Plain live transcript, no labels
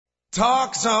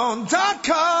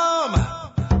TalkZone.com.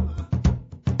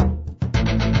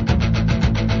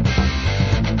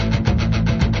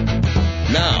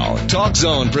 Now, Talk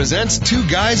Zone presents Two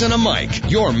Guys and a Mic,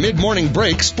 your mid-morning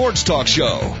break sports talk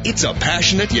show. It's a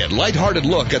passionate yet lighthearted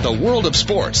look at the world of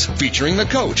sports, featuring the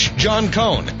coach, John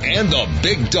Cohn, and the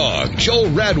Bigg Dogg, Joe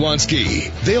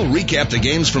Radwanski. They'll recap the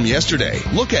games from yesterday,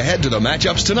 look ahead to the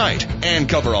matchups tonight, and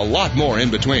cover a lot more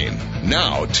in between.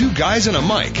 Now, Two Guys and a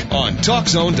Mic on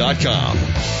TalkZone.com.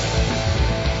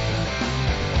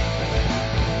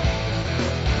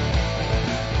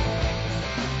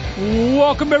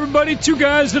 Welcome, everybody. Two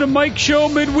Guys and a Mic show,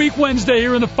 midweek Wednesday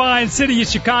here in the fine city of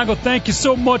Chicago. Thank you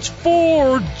so much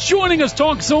for joining us.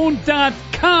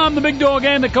 TalkZone.com, the Bigg Dogg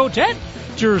and the coach at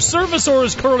your service, or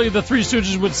as Curly of the Three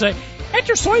Stooges would say, at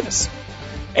your service.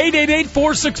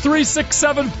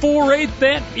 888-463-6748.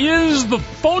 That is the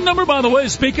phone number. By the way,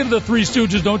 speaking of the Three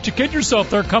Stooges, don't you kid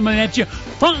yourself. They're coming at you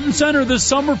front and center this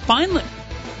summer. Finally,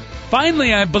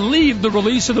 I believe the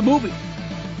release of the movie.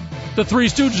 The Three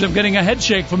Stooges. I'm getting a head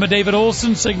shake from a David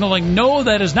Olson signaling, no,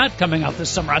 that is not coming out this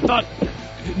summer. I thought...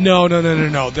 No.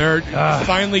 They're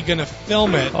finally going to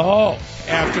film it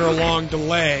after a long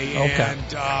delay. Okay.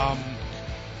 And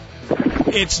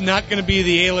it's not going to be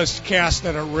the A-list cast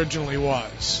that it originally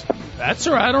was. That's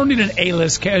all right. I don't need an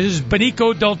A-list cast. Is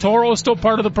Benicio del Toro still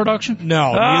part of the production?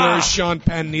 No, neither is Sean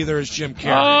Penn, neither is Jim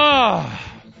Carrey.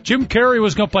 Jim Carrey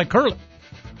was going to play Curly,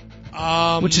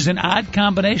 which is an odd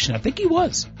combination. I think he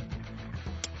was.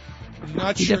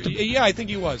 Not sure. Yeah, I think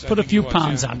he was. Put a few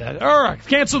pounds on that. All right.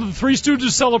 Cancel the Three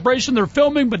Stooges celebration. They're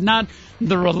filming, but not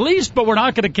the release. But we're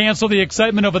not going to cancel the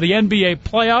excitement over the NBA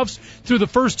playoffs through the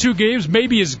first two games.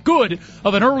 Maybe as good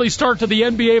of an early start to the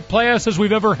NBA playoffs as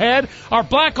we've ever had. Our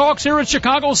Blackhawks here in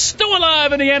Chicago still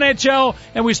alive in the NHL,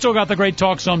 and we still got the great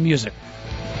Talk Zone music.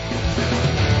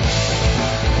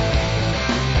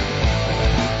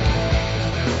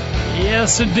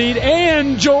 Yes, indeed.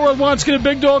 And Joe Radwanski, the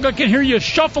Bigg Dogg, I can hear you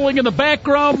shuffling in the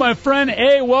background, my friend.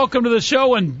 A, welcome to the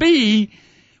show. And B,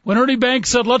 when Ernie Banks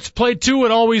said, let's play two,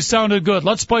 it always sounded good.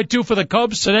 Let's play two for the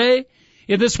Cubs today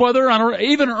in this weather.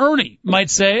 Even Ernie might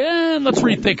say, let's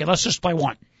rethink it. Let's just play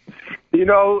one. You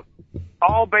know,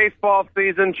 all baseball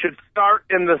season should start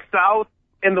in the South,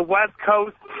 in the West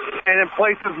Coast, and in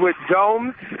places with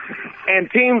domes.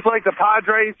 And teams like the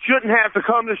Padres shouldn't have to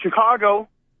come to Chicago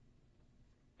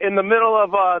in the middle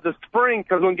of the spring,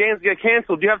 because when games get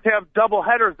canceled, you have to have double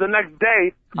headers the next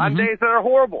day on days that are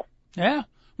horrible. Yeah.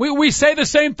 We say the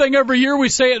same thing every year. We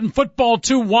say it in football,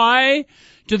 too. Why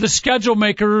do the schedule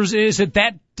makers, is it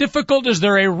that difficult? Is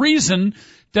there a reason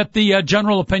that the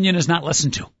general opinion is not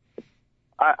listened to?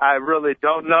 I really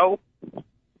don't know,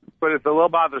 but it's a little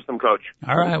bothersome, Coach.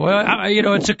 All right. Well,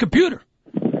 it's a computer.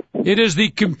 It is the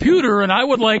computer, and I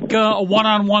would like a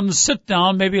one-on-one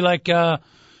sit-down, maybe like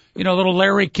little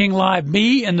Larry King Live,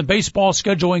 me and the baseball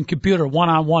scheduling computer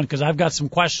one-on-one, because I've got some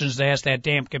questions to ask that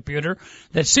damn computer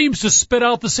that seems to spit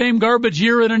out the same garbage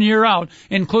year in and year out,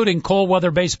 including cold weather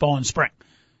baseball in spring.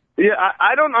 Yeah,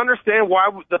 I don't understand why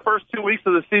the first 2 weeks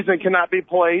of the season cannot be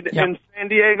played in San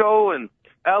Diego and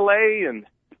L.A. and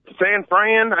San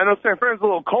Fran. I know San Fran's a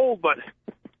little cold, but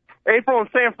April in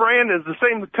San Fran is the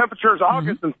same temperature as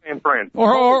August in San Fran.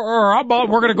 Or how about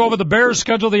we're going to go over the Bears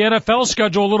schedule, the NFL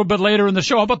schedule a little bit later in the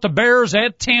show. How about the Bears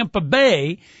at Tampa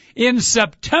Bay in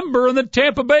September, and then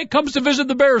Tampa Bay comes to visit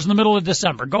the Bears in the middle of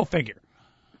December? Go figure.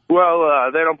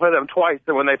 Well, they don't play them twice,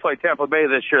 and when they play Tampa Bay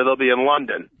this year, they'll be in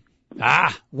London.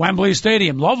 Wembley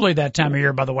Stadium. Lovely that time of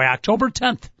year, by the way, October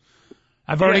 10th.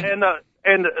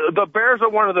 And the Bears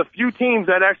are one of the few teams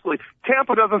that actually,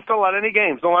 Tampa doesn't sell out any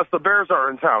games unless the Bears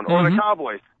are in town, or the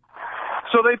Cowboys.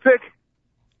 So they pick,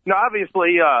 now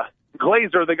obviously,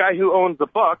 Glazer, the guy who owns the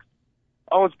Bucks,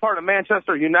 owns part of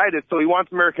Manchester United, so he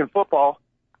wants American football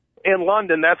in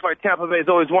London. That's why Tampa Bay is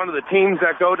always one of the teams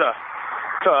that go to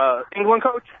England,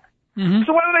 Coach.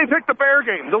 So why do they pick the Bear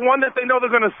game, the one that they know they're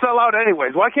going to sell out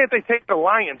anyways? Why can't they take the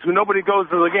Lions, who nobody goes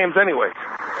to the games anyways?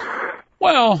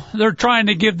 Well, they're trying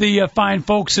to give the fine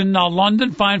folks in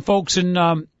London, fine folks in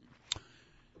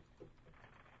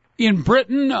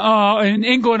Britain, in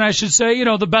England, I should say,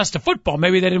 the best of football.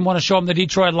 Maybe they didn't want to show them the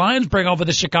Detroit Lions, bring over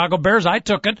the Chicago Bears. I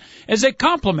took it as a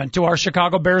compliment to our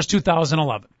Chicago Bears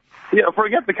 2011. Yeah,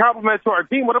 forget the compliment to our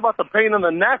team. What about the pain in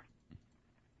the neck?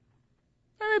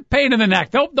 Pain in the neck.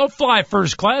 They'll fly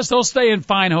first class. They'll stay in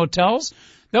fine hotels.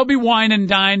 They'll be wine and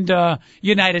dined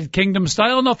United Kingdom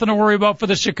style. Nothing to worry about for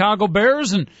the Chicago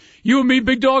Bears. And you and me,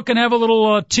 Bigg Dogg, can have a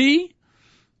little tea,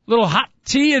 little hot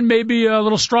tea, and maybe a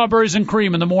little strawberries and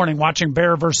cream in the morning watching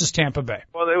Bear versus Tampa Bay.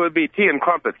 Well, they would be tea and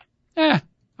crumpets.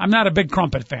 I'm not a big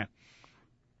crumpet fan.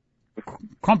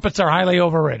 Crumpets are highly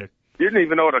overrated. You didn't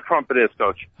even know what a crumpet is,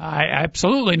 Coach. I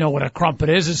absolutely know what a crumpet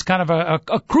is. It's kind of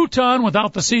a crouton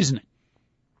without the seasoning.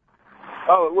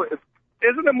 Oh,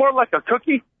 isn't it more like a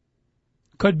cookie?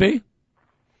 Could be.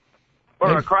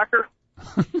 Or a cracker?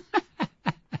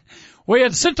 We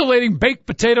had scintillating baked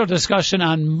potato discussion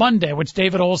on Monday, which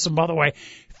David Olson, by the way,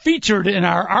 featured in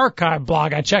our archive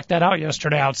blog. I checked that out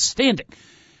yesterday. Outstanding.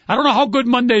 I don't know how good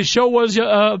Monday's show was,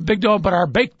 Bigg Dogg, but our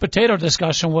baked potato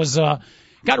discussion was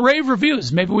got rave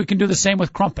reviews. Maybe we can do the same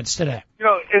with crumpets today. You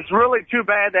know, it's really too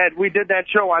bad that we did that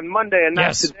show on Monday and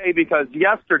not today, because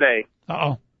yesterday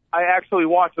I actually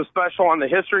watched a special on the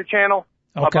History Channel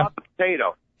about the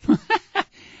potato.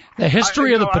 The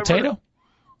history of the potato?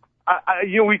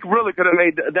 We really could have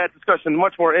made that discussion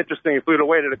much more interesting if we'd have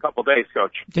waited a couple days,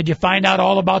 Coach. Did you find out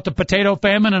all about the potato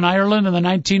famine in Ireland in the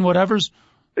 19-whatevers?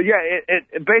 Yeah,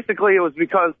 it basically it was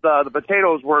because the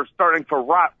potatoes were starting to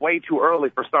rot way too early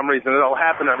for some reason. It'll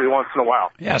happen every once in a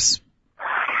while. Yes.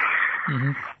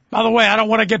 Mm-hmm. By the way, I don't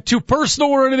want to get too personal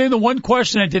or anything. The one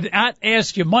question I did not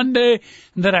ask you Monday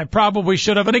that I probably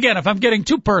should have, and again, if I'm getting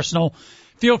too personal,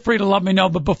 feel free to let me know.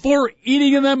 But before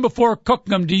eating them, before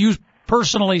cooking them, do you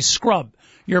personally scrub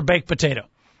your baked potato?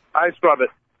 I scrub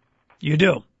it. You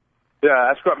do? Yeah,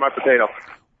 I scrub my potato.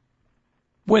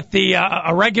 With the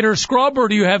a regular scrub, or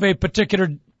do you have a particular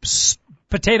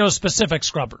potato-specific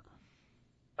scrubber?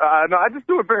 No, I just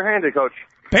do it barehanded, Coach.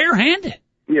 Barehanded?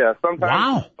 Yeah,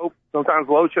 sometimes soap, sometimes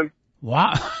lotion.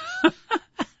 Wow.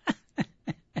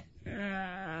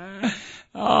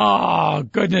 Oh,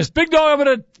 goodness. Bigg Dogg, I'm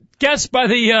going to guess by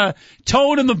the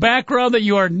tone in the background that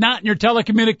you are not in your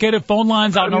telecommunicated phone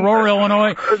lines out in Aurora,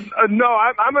 Illinois. No,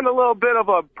 I'm in a little bit of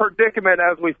a predicament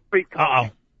as we speak.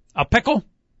 Uh-oh. A pickle?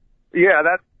 Yeah,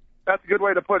 that's a good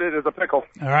way to put it, is a pickle.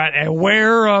 All right, and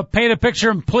paint a picture,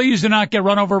 and please do not get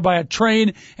run over by a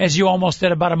train as you almost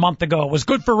did about a month ago. It was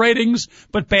good for ratings,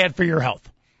 but bad for your health.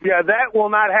 Yeah, that will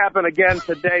not happen again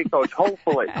today, Coach.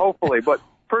 Hopefully. But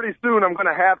pretty soon I'm going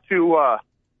to have to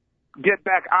get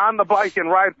back on the bike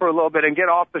and ride for a little bit and get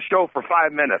off the show for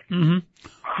 5 minutes.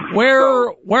 Mm-hmm.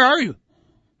 Where are you?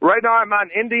 Right now I'm on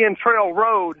Indian Trail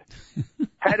Road,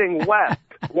 heading west,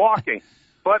 walking.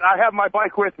 But I have my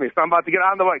bike with me, so I'm about to get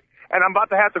on the bike. And I'm about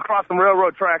to have to cross some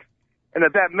railroad tracks. And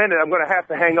at that minute, I'm going to have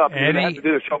to hang up. You're going to have to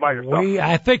do the show by yourself.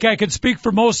 I think I could speak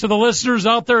for most of the listeners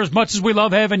out there. As much as we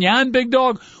love having you on, Bigg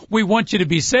Dogg, we want you to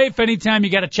be safe. Anytime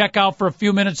you got to check out for a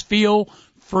few minutes, feel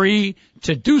free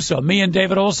to do so. Me and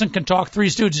David Olson can talk Three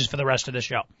Stooges for the rest of the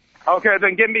show. Okay,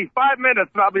 then give me 5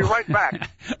 minutes and I'll be right back.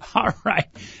 All right.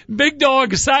 Bigg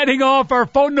Dogg signing off. Our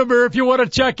phone number if you want to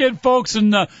check in, folks,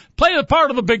 and play the part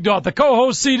of the Bigg Dogg. The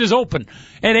co-host seat is open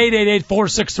at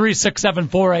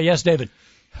 888-463-6748. Yes, David.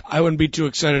 I wouldn't be too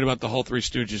excited about the whole Three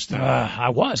Stooges thing. I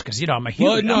was, because, I'm a huge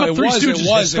Well, no, I'm a Three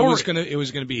Stooges historian. It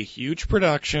was gonna be a huge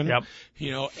production.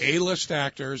 Yep. A-list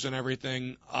actors and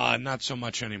everything. Not so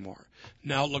much anymore.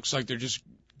 Now it looks like they're just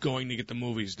going to get the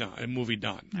movie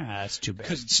done. That's too bad.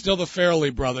 Because it's still the Phillie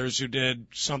brothers who did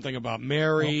something about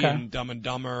Mary and Dumb and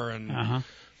Dumber and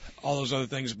all those other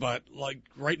things. But like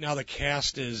right now, the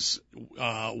cast is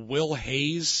Will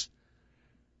Hayes,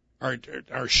 or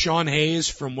Sean Hayes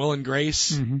from Will and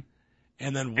Grace, and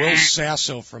then Will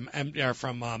Sasso from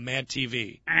Mad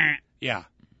TV. Yeah,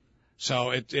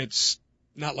 so it's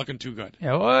not looking too good.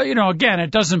 Yeah, well, again,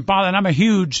 it doesn't bother. And I'm a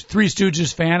huge Three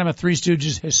Stooges fan. I'm a Three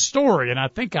Stooges historian. I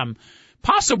think I'm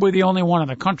possibly the only one in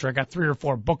the country. I got 3 or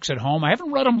 4 books at home. I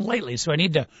haven't read them lately, so I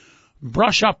need to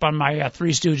brush up on my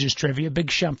Three Stooges trivia. Big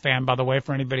Shemp fan, by the way,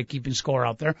 for anybody keeping score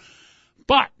out there.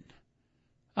 But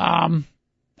I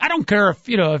don't care if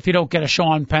you don't get a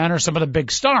Sean Penn or some of the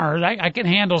big stars. I can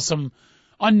handle some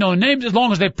unknown names as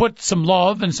long as they put some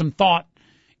love and some thought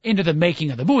into the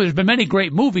making of the movie. There's been many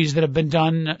great movies that have been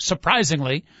done,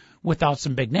 surprisingly, without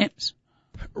some big names.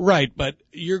 Right, but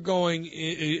you're going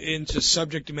into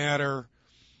subject matter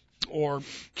or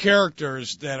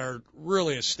characters that are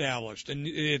really established, and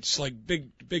it's like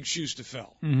big shoes to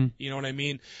fill. Mm-hmm. You know what I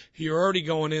mean? You're already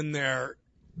going in there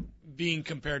being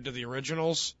compared to the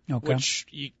originals, which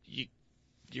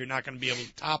you're not going to be able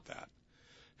to top that.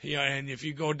 Yeah, and if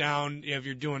you go down, if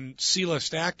you're doing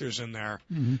C-list actors in there,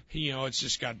 it's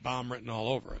just got bomb written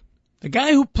all over it. The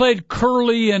guy who played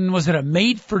Curly in, was it a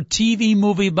made-for-TV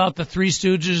movie about the Three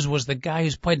Stooges, was the guy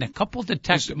who's played in a couple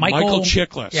detectives. Michael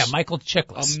Chiklis. Yeah, Michael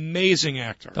Chiklis. Amazing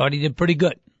actor. Thought he did pretty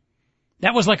good.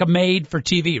 That was like a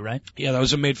made-for-TV, right? Yeah, that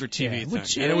was a made-for-TV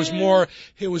thing. And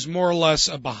it was more or less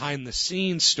a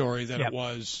behind-the-scenes story than it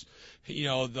was,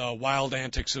 the wild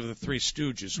antics of the Three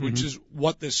Stooges, which is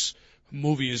what this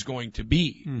movie is going to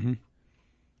be.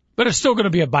 But it's still going to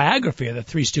be a biography of the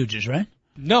Three Stooges, right?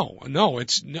 No, I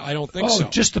don't think so. Oh,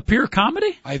 just the pure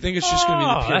comedy? I think it's just going to be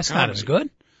the pure comedy. That's not as good.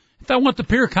 If I want the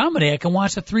pure comedy, I can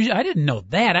watch the three. I didn't know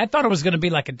that. I thought it was going to be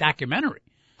like a documentary.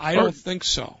 I don't think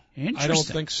so. Interesting. I don't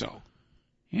think so.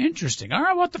 Interesting. All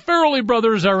right, well, the Phillie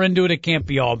brothers are into it. It can't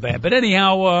be all bad. But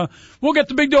anyhow, we'll get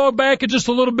the Bigg Dogg back in just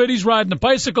a little bit. He's riding the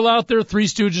bicycle out there. Three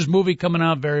Stooges movie coming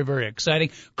out. Very, very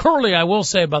exciting. Curly, I will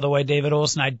say, by the way, David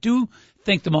Olson, I do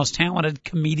think the most talented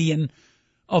comedian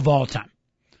of all time.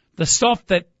 The stuff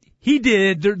that he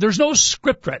did, there's no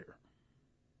scriptwriter.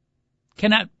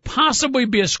 Cannot possibly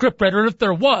be a scriptwriter. And if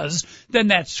there was, then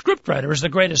that scriptwriter is the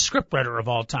greatest scriptwriter of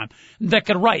all time that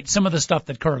could write some of the stuff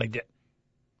that Curly did.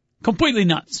 Completely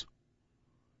nuts.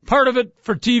 Part of it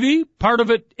for TV, part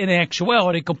of it in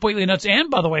actuality, completely nuts. And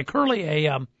by the way, Curly,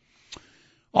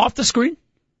 off the screen,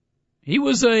 he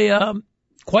was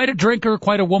quite a drinker,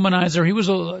 quite a womanizer. He was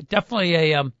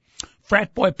definitely a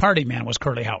frat boy party man, was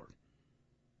Curly Howard.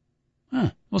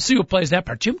 We'll see who plays that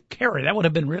part. Jim Carrey, that would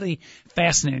have been really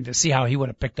fascinating to see how he would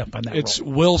have picked up on that It's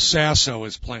role. Will Sasso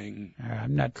is playing.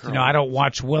 I'm not, I don't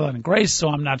watch Will and Grace, so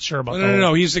I'm not sure about that.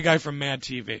 No, he's the guy from Mad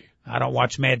TV. I don't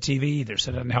watch Mad TV either,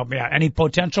 so it doesn't help me out. Any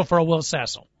potential for a Will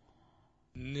Sasso?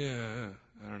 Yeah,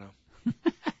 I don't know.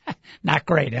 Not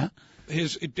great, huh?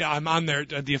 I'm on there,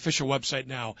 the official website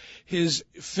now. His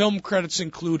film credits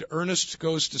include Ernest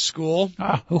Goes to School.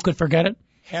 Who could forget it?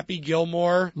 Happy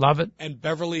Gilmore. Love it. And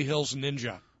Beverly Hills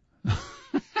Ninja.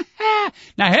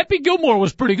 Now, Happy Gilmore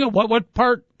was pretty good. What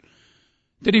part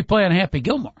did he play on Happy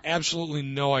Gilmore? Absolutely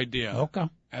no idea. Okay.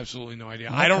 Absolutely no idea.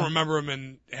 Okay. I don't remember him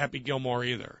in Happy Gilmore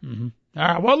either. Mm-hmm. All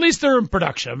right. Well, at least they're in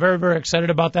production. I'm very, very excited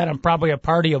about that. I'm probably a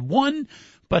party of one,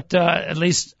 but at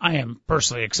least I am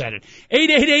personally excited.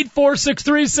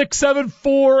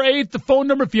 888-463-6748, the phone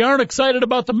number. If you aren't excited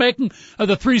about the making of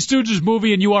the Three Stooges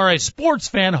movie and you are a sports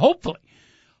fan, hopefully,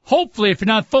 if you're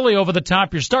not fully over the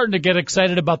top, you're starting to get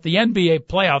excited about the NBA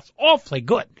playoffs. Awfully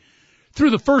good through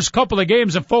the first couple of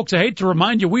games. And folks, I hate to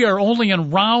remind you, we are only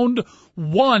in round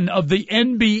one of the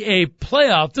NBA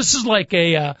playoff. This is like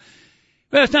it's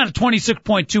not a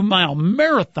 26.2 mile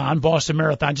marathon. Boston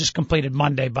Marathon just completed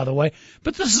Monday, by the way,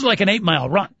 but this is like an 8-mile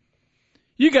run.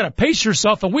 You got to pace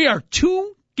yourself, and we are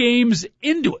 2 games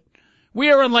into it.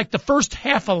 We are in like the first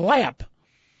half a lap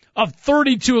of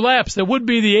 32 laps that would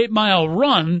be the 8-mile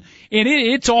run, and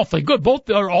it's awfully good.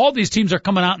 All these teams are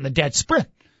coming out in the dead sprint.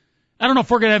 I don't know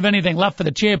if we're going to have anything left for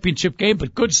the championship game,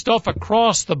 but good stuff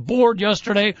across the board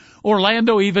yesterday.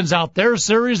 Orlando evens out their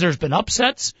series. There's been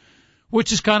upsets,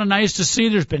 which is kind of nice to see.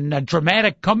 There's been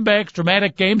dramatic comebacks,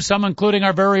 dramatic games, some including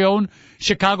our very own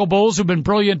Chicago Bulls, who've been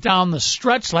brilliant down the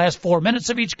stretch, last 4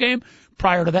 minutes of each game.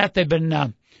 Prior to that, they've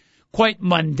been quite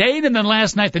mundane. And then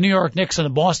last night, the New York Knicks and the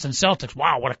Boston Celtics.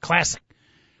 Wow, what a classic.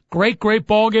 Great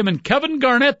ball game. And Kevin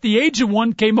Garnett, the aged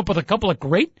one, came up with a couple of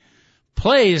great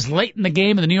plays late in the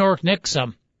game, and the New York Knicks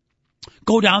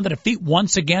go down to defeat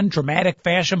once again, dramatic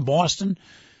fashion. Boston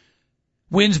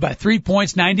wins by 3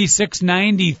 points,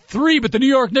 96-93. But the New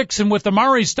York Knicks, and with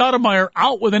Amari Stoudemire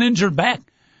out with an injured back, I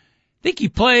think he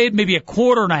played maybe a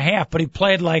quarter and a half, but he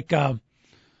played like Grandpa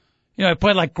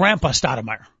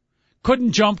Stoudemire.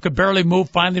 Couldn't jump, could barely move,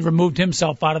 finally removed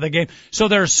himself out of the game. So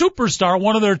their superstar,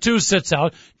 one of their two, sits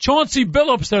out. Chauncey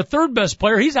Billups, their third best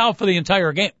player, he's out for the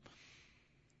entire game.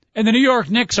 And the New York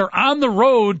Knicks are on the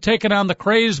road taking on the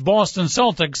crazed Boston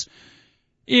Celtics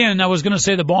I was going to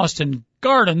say the Boston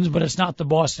Gardens, but it's not the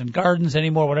Boston Gardens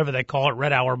anymore, whatever they call it,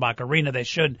 Red Auerbach Arena. They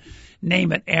should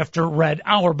name it after Red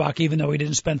Auerbach, even though he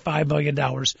didn't spend $5 million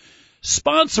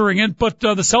sponsoring it. But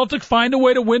the Celtics find a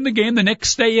way to win the game. The Knicks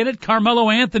stay in it. Carmelo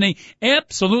Anthony,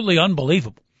 absolutely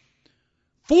unbelievable.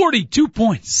 42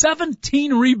 points,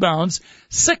 17 rebounds,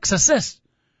 6 assists.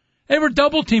 They were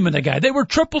double-teaming the guy. They were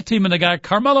triple-teaming the guy.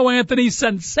 Carmelo Anthony,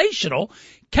 sensational,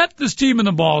 kept this team in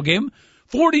the ballgame.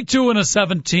 42 and a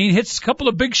 17, hits a couple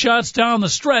of big shots down the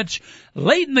stretch.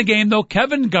 Late in the game, though,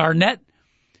 Kevin Garnett,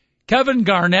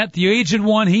 the aged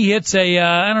one, he hits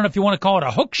I don't know if you want to call it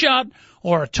a hook shot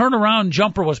or a turnaround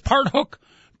jumper, was part hook,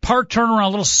 part turnaround, a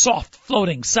little soft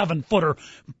floating 7-footer,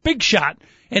 big shot.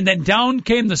 And then down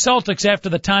came the Celtics after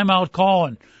the timeout call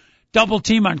and double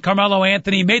team on Carmelo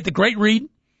Anthony. Made the great read,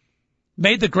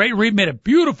 made a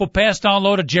beautiful pass down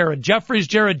low to Jared Jeffries.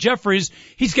 Jared Jeffries,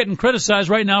 he's getting criticized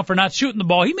right now for not shooting the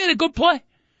ball. He made a good play.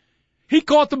 He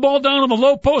caught the ball down on the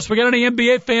low post. We got any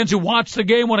NBA fans who watched the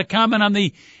game want to comment on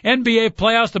the NBA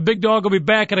playoffs? The Bigg Dogg will be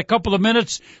back in a couple of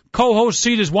minutes. Co-host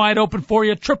seat is wide open for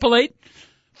you.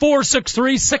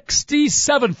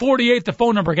 888-463-6748, the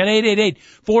phone number. Got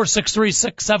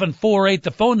 888-463-6748,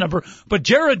 the phone number. But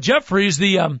Jared Jeffries,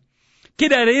 the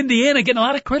kid out of Indiana, getting a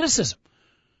lot of criticism.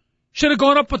 Should have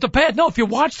gone up with the pad. No, if you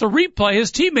watch the replay,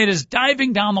 his teammate is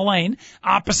diving down the lane,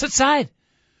 opposite side.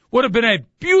 Would have been a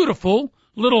beautiful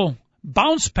little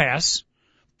bounce pass,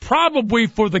 probably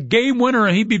for the game winner,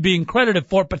 and he'd be being credited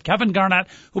for it. But Kevin Garnett,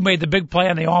 who made the big play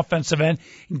on the offensive end,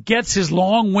 gets his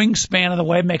long wingspan of the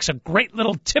way, makes a great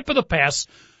little tip of the pass,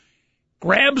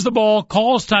 grabs the ball,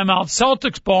 calls timeout,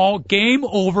 Celtics ball, game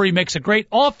over. He makes a great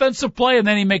offensive play, and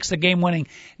then he makes the game-winning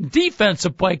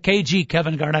defensive play. KG,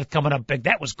 Kevin Garnett, coming up big.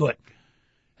 That was good.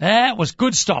 That was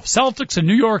good stuff. Celtics and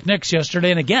New York Knicks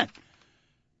yesterday, and again,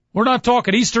 we're not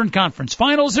talking Eastern Conference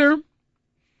Finals here.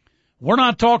 We're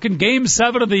not talking Game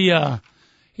 7 of the,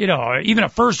 even a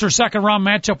first or second round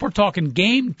matchup. We're talking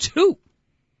Game 2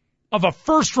 of a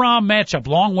first round matchup.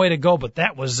 Long way to go, but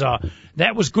that was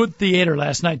good theater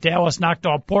last night. Dallas knocked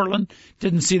off Portland.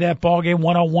 Didn't see that ball game.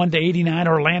 101-89.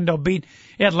 Orlando beat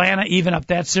Atlanta, even up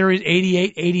that series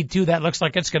 88-82. That looks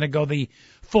like it's going to go the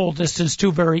full distance.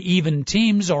 Two very even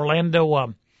teams.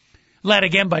 Orlando led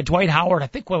again by Dwight Howard. I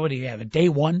think, what would he have? Day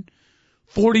one,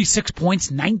 46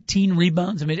 points, 19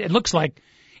 rebounds. I mean, it looks like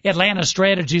Atlanta's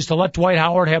strategy is to let Dwight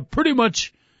Howard have pretty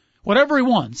much whatever he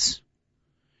wants.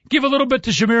 Give a little bit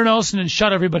to Jameer Nelson and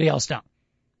shut everybody else down.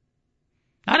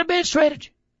 Not a bad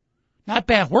strategy. Not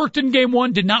bad. Worked in Game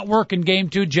 1, did not work in Game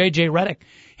 2. J.J. Redick,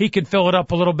 he can fill it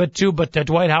up a little bit too, but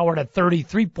Dwight Howard had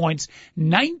 33 points,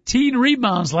 19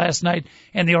 rebounds last night,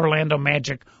 and the Orlando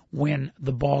Magic win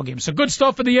the ball game. So good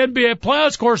stuff in the NBA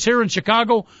playoffs. Of course, here in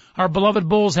Chicago, our beloved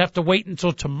Bulls have to wait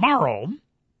until tomorrow.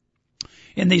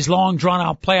 In these long,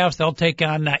 drawn-out playoffs, they'll take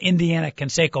on Indiana at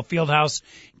Conseco Fieldhouse.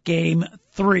 Game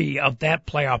 3 of that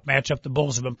playoff matchup. The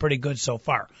Bulls have been pretty good so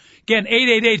far. Again,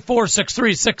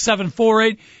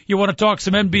 888-463-6748. You want to talk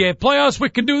some NBA playoffs? We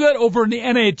can do that over in the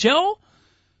NHL.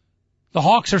 The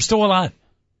Hawks are still alive.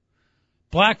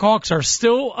 Blackhawks are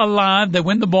still alive. They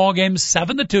win the ball game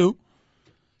 7-2.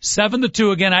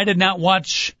 7-2 again. I did not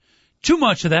watch too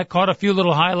much of that. Caught a few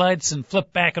little highlights and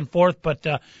flipped back and forth, but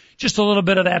just a little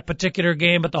bit of that particular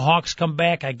game. But the Hawks come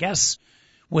back, I guess,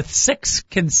 with 6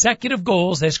 consecutive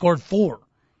goals. They scored 4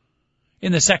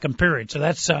 in the second period. So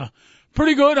that's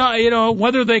pretty good.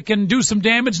 Whether they can do some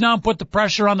damage now and put the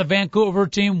pressure on the Vancouver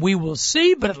team, we will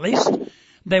see. But at least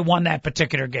they won that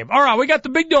particular game. All right, we got the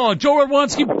Bigg Dogg, Joe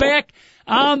Radwanski, back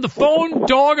on the phone.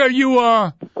 Dog, are you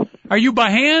by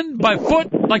hand, by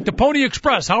foot, like the Pony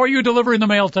Express? How are you delivering the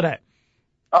mail today?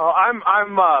 Oh, I'm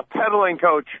pedaling,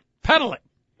 Coach. Pedaling.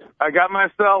 I got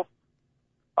myself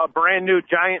a brand new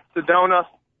giant Sedona.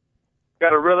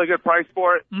 Got a really good price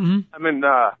for it. Mm-hmm.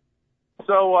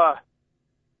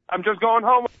 I'm just going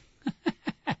home.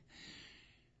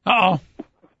 Uh-oh.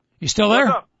 You still there?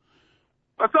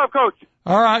 What's up, Coach?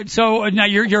 All right. So now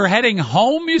you're heading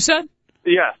home, you said?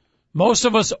 Yes. Most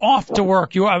of us off to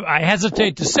work. I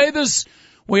hesitate to say this.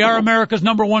 We are America's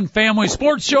 #1 family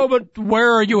sports show, but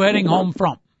where are you heading home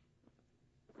from?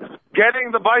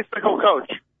 Getting the bicycle,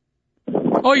 Coach.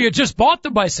 Oh, you just bought the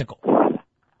bicycle.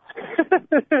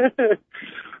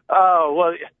 Oh,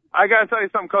 well, I got to tell you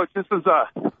something, Coach. This has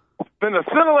been a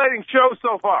scintillating show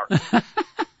so far.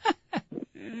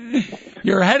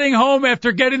 You're heading home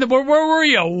after getting the board. Where were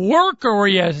you? Work, or were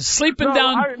you sleeping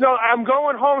down? No, I'm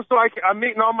going home, so I'm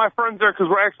meeting all my friends there because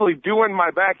we're actually doing my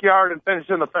backyard and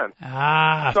finishing the fence. So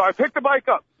I picked the bike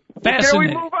up. Can we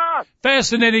move on?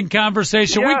 Fascinating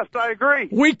conversation. Yes, I agree.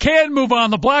 We can move on.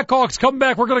 The Blackhawks come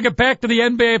back. We're going to get back to the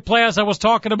NBA playoffs. I was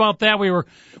talking about that. We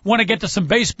want to get to some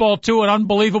baseball, too. An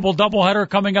unbelievable doubleheader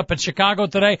coming up in Chicago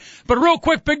today. But real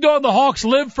quick, Bigg Dogg, the Hawks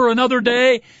live for another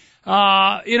day.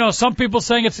 Some people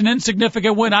saying it's an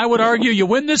insignificant win. I would argue you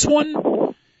win this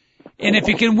one. And if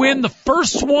you can win the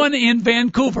first one in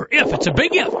Vancouver, it's a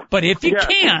big if, but if you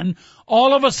can,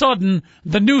 all of a sudden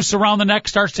the noose around the neck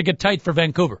starts to get tight for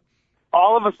Vancouver.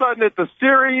 All of a sudden it's a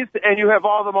series and you have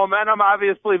all the momentum.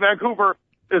 Obviously Vancouver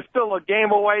is still a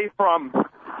game away from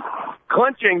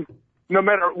clinching no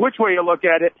matter which way you look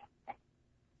at it.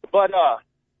 But,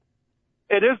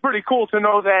 it is pretty cool to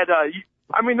know that,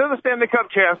 they're the Stanley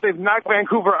Cup champs. They've knocked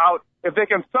Vancouver out. If they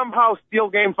can somehow steal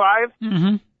Game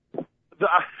 5,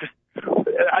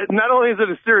 not only is it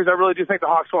a series, I really do think the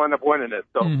Hawks will end up winning it.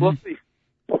 So we'll see.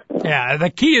 Yeah, the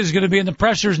key is going to be, and the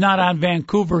pressure's not on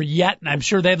Vancouver yet, and I'm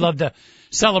sure they'd love to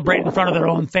celebrate in front of their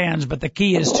own fans, but the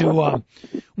key is to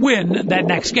win that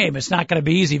next game. It's not going to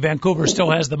be easy. Vancouver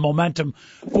still has the momentum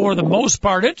for the most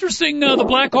part. Interesting, the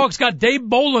Blackhawks got Dave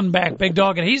Bolin back, Bigg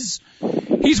Dogg, and he's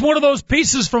one of those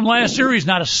pieces from last year. He's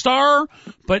not a star,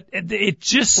 but it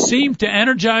just seemed to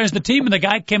energize the team, and the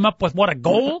guy came up with, a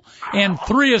goal and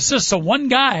 3 assists. So one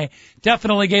guy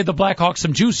definitely gave the Blackhawks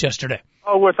some juice yesterday.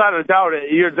 Oh, without a doubt,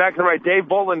 you're exactly right. Dave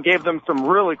Bolin gave them some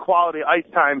really quality ice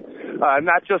time,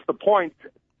 not just the points,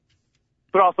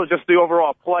 but also just the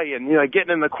overall play and,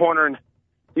 getting in the corner and,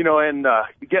 and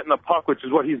getting the puck, which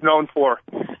is what he's known for.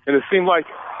 And it seemed like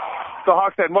the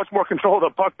Hawks had much more control of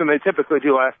the puck than they typically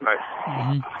do last night.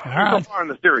 Mm-hmm. All right. So far in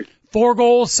the series. 4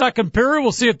 goals, second period.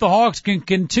 We'll see if the Hawks can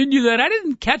continue that. I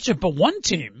didn't catch it, but one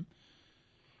team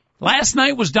last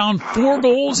night was down 4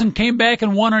 goals and came back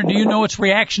and won. Or do you know it's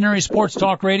reactionary sports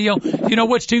talk radio? Do you know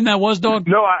which team that was, Dog?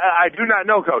 No, I do not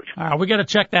know, Coach. All right, we got to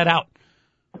check that out.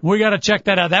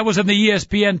 That was in the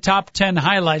ESPN top 10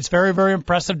 highlights. Very, very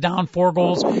impressive. Down 4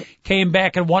 goals, came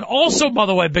back and won. Also, by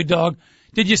the way, Big Dog,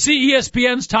 did you see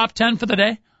ESPN's top 10 for the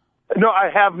day? No, I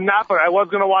have not, but I was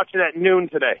going to watch it at noon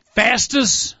today.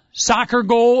 Fastest soccer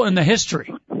goal in the history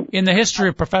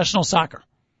of professional soccer.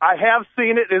 I have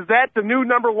seen it. Is that the new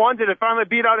number 1? Did it finally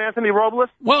beat out Anthony Robles?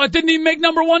 Well, it didn't even make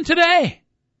number 1 today.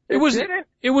 It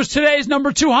was today's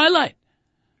number 2 highlight.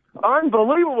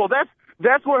 Unbelievable.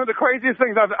 That's one of the craziest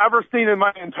things I've ever seen in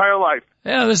my entire life.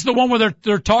 Yeah, this is the one where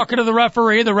they're talking to the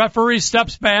referee. The referee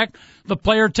steps back. The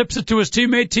player tips it to his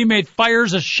teammate. Teammate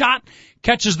fires a shot,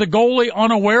 catches the goalie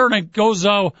unaware, and it goes,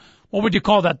 what would you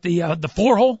call that? The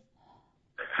 4-hole?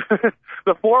 The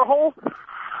 4-hole?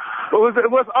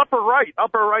 It was upper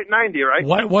right 90, right?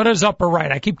 What is upper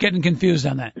right? I keep getting confused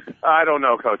on that. I don't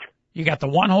know, Coach. You got the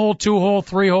 1-hole, 2-hole,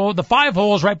 3-hole. The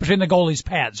 5-hole is right between the goalie's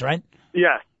pads, right?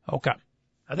 Yes. Okay.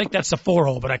 I think that's the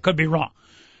 4-hole, but I could be wrong.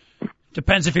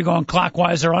 Depends if you're going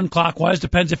clockwise or unclockwise.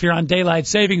 Depends if you're on daylight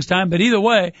savings time. But either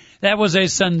way, that was a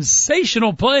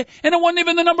sensational play, and it wasn't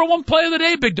even the number 1 play of the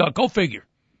day, Big Dog. Go figure.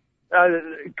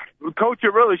 Coach,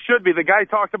 it really should be. The guy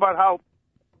talked about how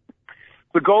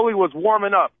the goalie was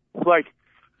warming up, like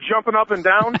jumping up and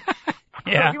down.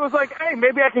 Yeah. So he was like, hey,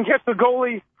 maybe I can catch the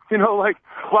goalie,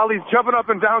 while he's jumping up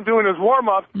and down doing his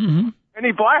warm-up. Mm-hmm. And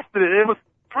he blasted it. It was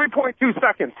 3.2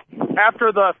 seconds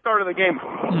after the start of the game,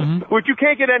 which you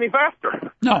can't get any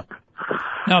faster. No,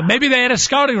 maybe they had a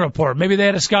scouting report. Maybe they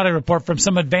had a scouting report from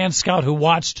some advanced scout who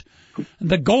watched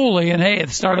the goalie, and hey, at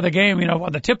the start of the game,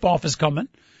 the tip-off is coming.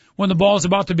 When the ball's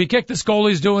about to be kicked, this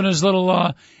goalie's doing his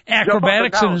little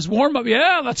acrobatics and his warm-up.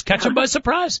 Yeah, let's catch him by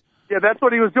surprise. Yeah, that's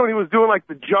what he was doing. He was doing like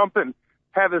the jump and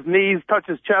have his knees touch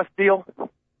his chest deal.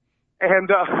 And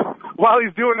while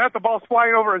he's doing that, the ball's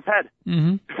flying over his head.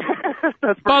 Mm-hmm.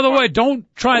 By the way, don't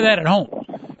try that at home.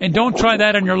 And don't try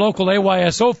that on your local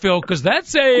AYSO field, because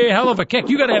that's a hell of a kick.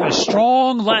 You got to have a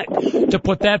strong leg to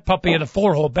put that puppy in the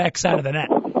 4-hole backside of the net.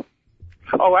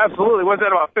 Oh, absolutely. Was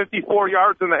that about 54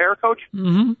 yards in the air, Coach?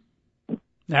 Mm-hmm.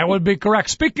 That would be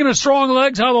correct. Speaking of strong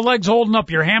legs, how are the legs holding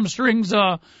up? Your hamstrings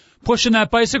pushing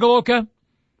that bicycle okay?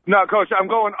 No, Coach, I'm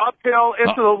going uphill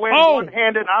into the wind,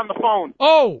 one-handed on the phone.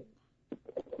 Oh!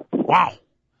 Wow.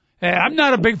 Hey, I'm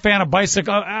not a big fan of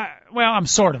bicycle. I'm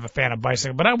sort of a fan of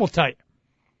bicycle, but I will tell you.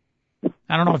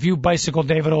 I don't know if you bicycle,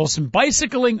 David Olson.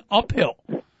 Bicycling uphill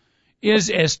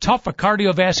is as tough a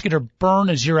cardiovascular burn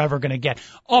as you're ever going to get.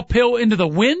 Uphill into the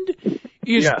wind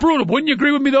is brutal. Wouldn't you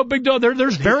agree with me, though, Big Dog?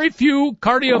 There's very few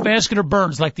cardiovascular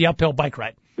burns like the uphill bike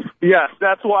ride. Yes,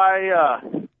 that's why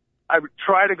I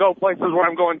try to go places where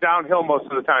I'm going downhill most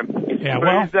of the time. Yeah,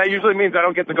 but that usually means I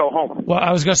don't get to go home. Well,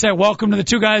 I was going to say, welcome to the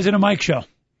Two Guys in a Mic show.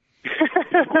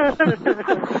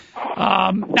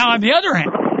 Now, on the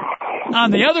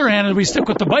other hand, as we stick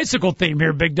with the bicycle theme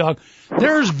here, Big Dog,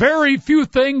 there's very few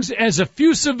things as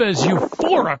effusive, as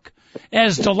euphoric,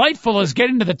 as delightful as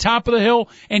getting to the top of the hill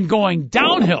and going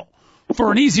downhill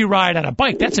for an easy ride on a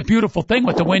bike. That's a beautiful thing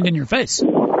with the wind in your face.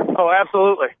 Oh,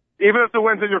 absolutely. Even if the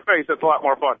wind's in your face, it's a lot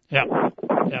more fun. Yeah.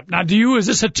 Now, is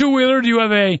this a two-wheeler? Do you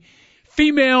have a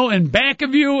female in back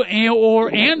of you or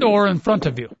in front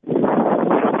of you?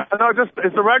 No,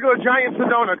 it's a regular giant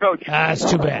Sedona, Coach. That's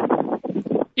too bad.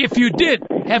 If you did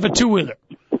have a two-wheeler,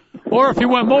 or if you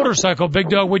went motorcycle, Big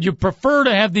Dog, would you prefer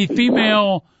to have the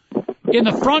female in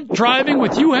the front driving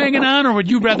with you hanging on, or would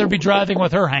you rather be driving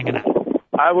with her hanging on?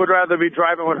 I would rather be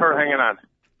driving with her hanging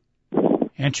on.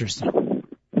 Interesting.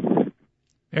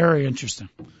 Very interesting.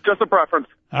 Just a preference.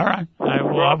 All right.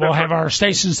 We'll have our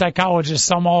station psychologist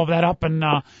sum all of that up, and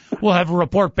we'll have a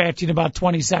report back to you in about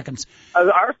 20 seconds.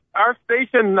 Our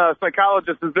station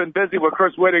psychologist has been busy with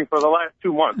Chris Whitting for the last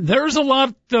 2 months. There's a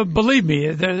lot, believe me,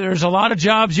 there's a lot of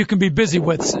jobs you can be busy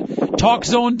with.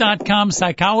 TalkZone.com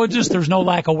psychologist, there's no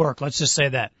lack of work. Let's just say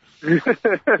that.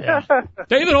 Yeah.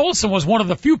 David Olson was one of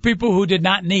the few people who did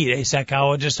not need a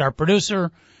psychologist. Our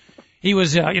producer, he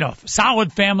was,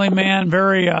 solid family man,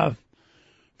 very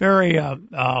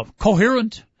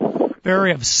coherent,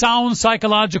 very of sound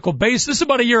psychological base. This is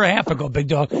about a year and a half ago, Big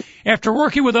Dog. After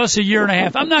working with us a year and a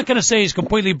half, I'm not going to say he's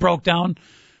completely broke down,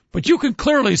 but you can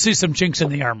clearly see some chinks in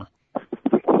the armor.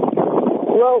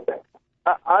 Well,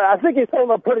 I think he's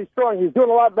came up pretty strong. He's doing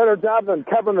a lot better job than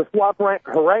Kevin the Swap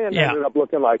Haran ended up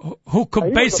looking like. Who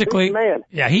could basically,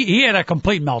 he had a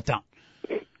complete meltdown.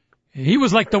 He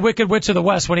was like the Wicked Witch of the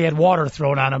West when he had water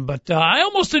thrown on him. But I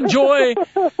almost enjoy,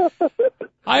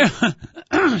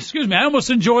 excuse me, I almost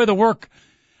enjoy the work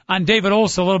on David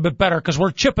Olson a little bit better because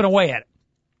we're chipping away at it.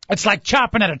 It's like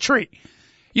chopping at a tree.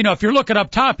 You know, if you're looking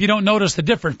up top, you don't notice the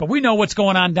difference, but we know what's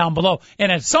going on down below. And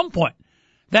at some point,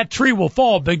 that tree will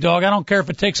fall, Big Dog. I don't care if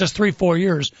it takes us 3-4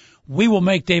 years. We will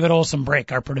make David Olson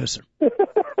break, our producer.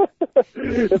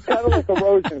 It's kind of like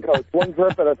erosion, Coach. One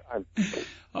drip at a time.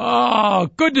 Oh,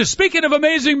 goodness. Speaking of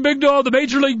amazing, Big Dog, the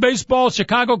Major League Baseball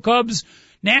Chicago Cubs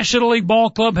National League Ball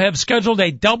Club have scheduled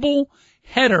a double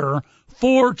header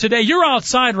for today. You're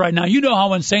outside right now. You know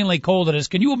how insanely cold it is.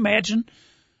 Can you imagine?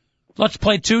 Let's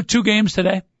play two games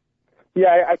today.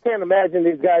 Yeah, I can't imagine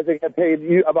these guys that get paid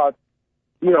about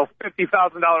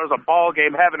 $50,000 a ball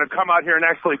game having to come out here and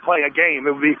actually play a game.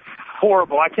 It would be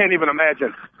horrible. I can't even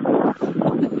imagine.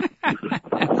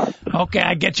 Okay,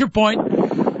 I get your point.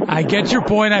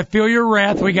 I feel your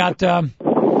wrath. We got Matt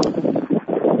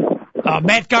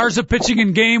Garza pitching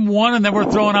in Game 1, and then we're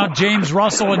throwing out James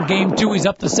Russell in Game 2. He's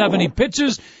up to 70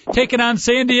 pitches, taking on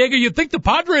San Diego. You'd think the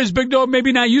Padres, Big Dog,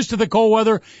 maybe not used to the cold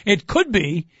weather. It could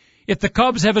be. If the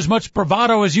Cubs have as much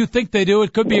bravado as you think they do,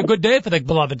 it could be a good day for the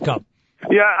beloved Cub.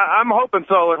 Yeah, I'm hoping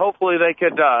so, and hopefully they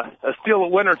could steal a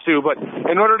win or two. But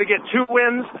in order to get 2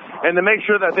 wins and to make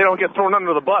sure that they don't get thrown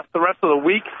under the bus the rest of the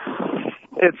week,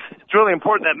 it's really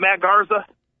important that Matt Garza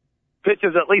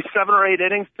pitches at least 7 or 8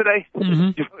 innings today.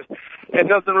 Mm-hmm. It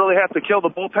doesn't really have to kill the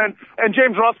bullpen. And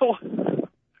James Russell,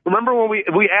 remember when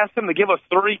we asked him to give us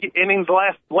 3 innings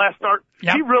last start?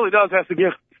 Yep. He really does have to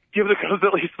give the Cubs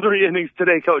at least 3 innings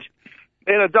today, Coach.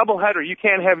 In a doubleheader, you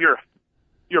can't have your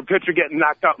pitcher getting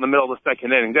knocked out in the middle of the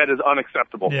second inning. That is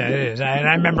unacceptable. Yeah, it is. And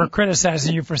I remember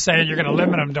criticizing you for saying you're going to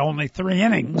limit them to only 3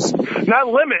 innings. Not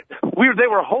limit. They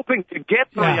were hoping to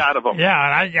get 3 out of them.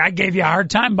 Yeah, and I gave you a hard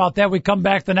time about that. We come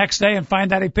back the next day and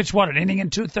find out he pitched, an inning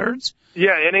and 2/3?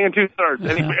 Yeah, inning and 2/3.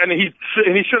 And he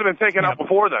should have been taken out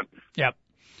before then. Yep.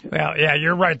 Well, yeah,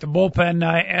 you're right. The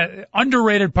bullpen,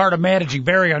 underrated part of managing,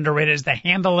 very underrated, is the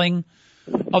handling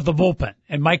of the bullpen.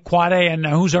 And Mike Quade, and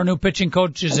who's our new pitching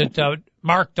coach? Is it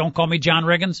Mark? Don't call me John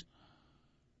Riggins.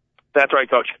 That's right,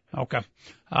 Coach. Okay.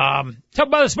 By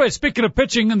the way, speaking of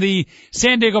pitching, the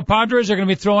San Diego Padres are going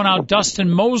to be throwing out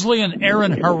Dustin Mosley and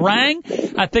Aaron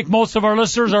Harang. I think most of our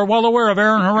listeners are well aware of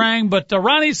Aaron Harang, but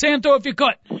Ronnie Santo, if you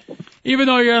could, even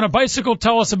though you're on a bicycle,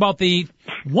 tell us about the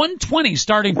 120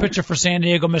 starting pitcher for San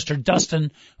Diego, Mr.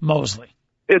 Dustin Mosley.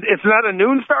 It's not a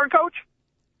noon start, Coach?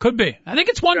 Could be. I think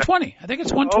it's 120.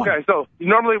 Okay, so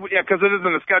normally, because it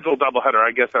isn't a scheduled doubleheader,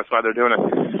 I guess that's why they're doing it.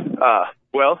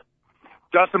 Well,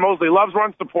 Dustin Mosley loves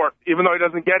run support, even though he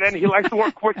doesn't get any. He likes to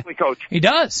work quickly, Coach. He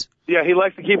does. Yeah, he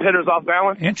likes to keep hitters off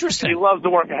balance. Interesting. He loves to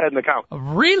work ahead in the count.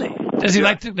 Really? Does he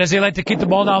like to keep the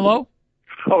ball down low?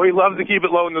 Oh, he loves to keep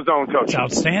it low in the zone, Coach. That's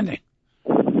outstanding.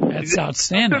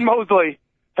 Dustin Mosley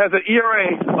has an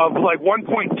ERA of like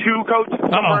 1.2, Coach,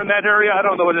 somewhere in that area. I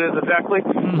don't know what it is exactly,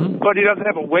 but he doesn't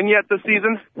have a win yet this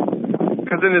season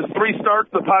because in his 3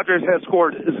 starts, the Padres have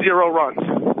scored 0 runs.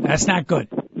 That's not good.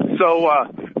 So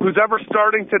who's ever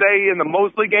starting today in the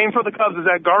Mosley game for the Cubs, is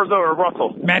that Garza or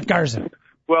Russell? Matt Garza.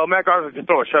 Well, Matt Garza can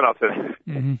throw a shutout today.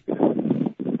 Mm-hmm.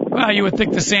 Well, you would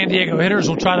think the San Diego hitters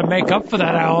will try to make up for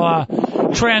that. I'll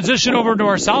transition over to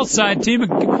our South Side team.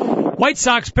 White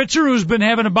Sox pitcher who's been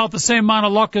having about the same amount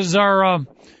of luck as our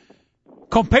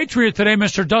compatriot today,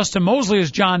 Mr. Dustin Mosley,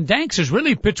 is John Danks, who's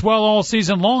really pitched well all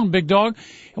season long, Big Dog.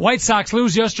 White Sox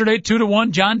lose yesterday 2-1.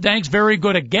 John Danks very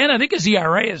good again. I think his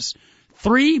ERA is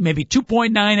 3, maybe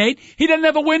 2.98. He doesn't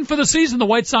have a win for the season. The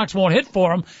White Sox won't hit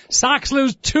for him. Sox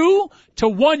lose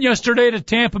 2-1 yesterday to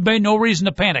Tampa Bay. No reason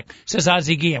to panic, says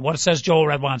Ozzie Guillen. What says Joel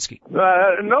Radwanski?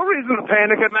 No reason to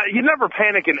panic. You never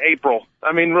panic in April.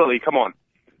 I mean, really, come on.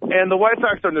 And the White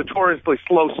Sox are notoriously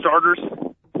slow starters,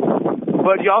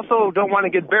 but you also don't want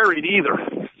to get buried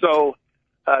either. So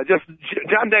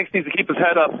John Danks needs to keep his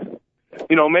head up.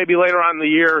 Maybe later on in the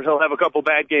year he'll have a couple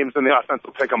bad games and the offense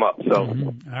will pick him up. So,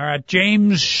 All right,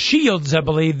 James Shields, I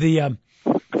believe it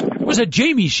was a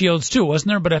Jamie Shields too, wasn't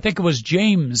there? But I think it was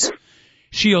James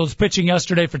Shields pitching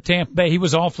yesterday for Tampa Bay. He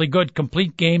was awfully good,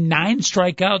 complete game, 9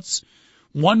 strikeouts,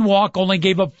 1 walk, only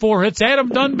gave up 4 hits. Adam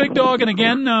Dunn, Big Dog, and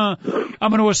again, I'm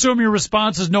going to assume your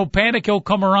response is no panic. He'll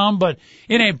come around, but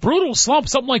in a brutal slump,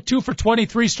 something like 2 for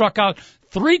 23, struck out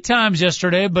 3 times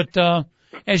yesterday, but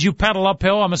as you pedal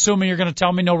uphill, I'm assuming you're going to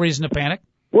tell me no reason to panic.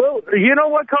 Well, you know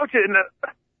what, Coach?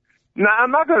 No,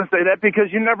 I'm not going to say that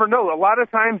because you never know. A lot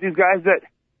of times these guys that,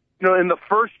 in the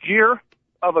first year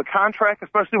of a contract,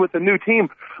 especially with a new team,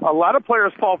 a lot of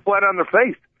players fall flat on their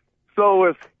face.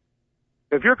 So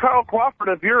if you're Carl Crawford,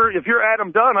 if you're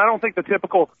Adam Dunn, I don't think the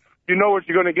typical, what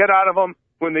you're going to get out of them.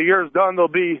 When the year's done, they'll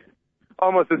be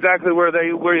almost exactly where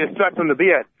you expect them to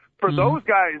be at. For those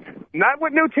guys, not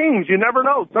with new teams, you never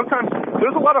know. Sometimes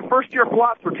there's a lot of first-year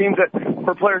flops for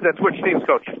players that switch teams,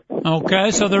 Coach.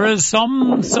 Okay, so there is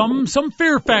some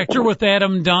fear factor with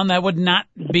Adam Dunn. That would not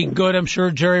be good. I'm sure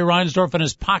Jerry Reinsdorf in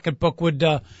his pocketbook would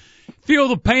feel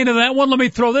the pain of that one. Let me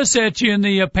throw this at you in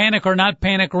the panic or not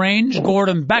panic range.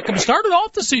 Gordon Beckham started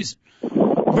off the season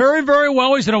very, very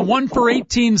well. He's in a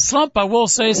 1-for-18 slump. I will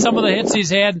say some of the hits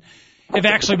he's had have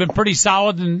actually been pretty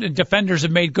solid, and defenders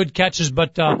have made good catches.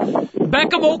 But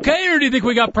Beckham okay, or do you think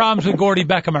we got problems with Gordy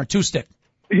Beckham, our two-stick?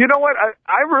 You know what?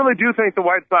 I really do think the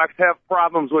White Sox have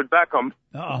problems with Beckham.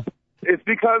 Uh-oh. It's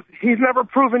because he's never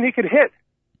proven he could hit.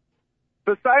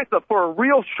 Besides, for a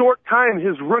real short time,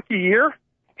 his rookie year,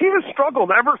 he has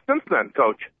struggled ever since then,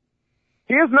 Coach.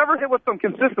 He has never hit with some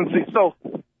consistency. So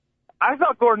I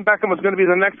thought Gordon Beckham was going to be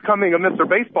the next coming of Mr.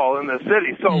 Baseball in this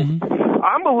city. So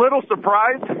I'm a little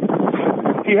surprised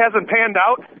he hasn't panned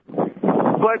out.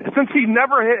 But since he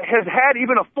never has had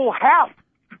even a full half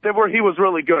where he was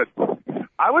really good,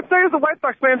 I would say as a White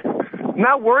Sox fan,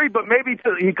 not worried, but maybe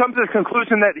he comes to the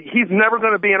conclusion that he's never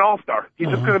going to be an all-star. He's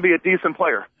just going to be a decent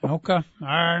player. Okay. All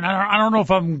right. I don't know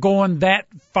if I'm going that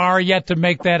far yet to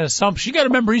make that assumption. You got to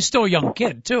remember he's still a young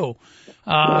kid, too.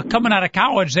 Coming out of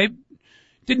college,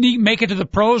 didn't he make it to the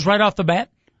pros right off the bat?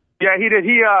 Yeah, he did.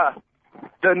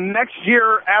 The next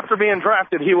year after being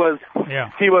drafted, he was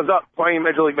up playing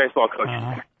Major League Baseball, Coach.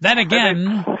 Then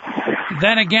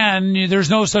again, there's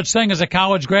no such thing as a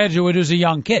college graduate who's a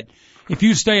young kid. If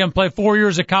you stay and play 4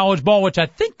 years of college ball, which I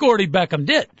think Gordy Beckham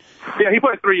did. Yeah, he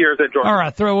played 3 years at Georgia. All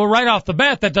right, well, right off the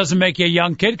bat, that doesn't make you a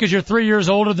young kid because you're 3 years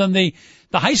older than the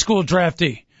high school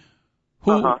draftee,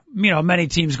 who many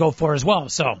teams go for as well.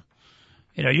 So,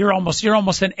 you're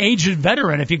almost an aged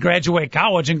veteran if you graduate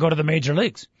college and go to the major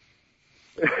leagues.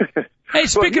 Hey,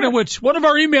 speaking of which, one of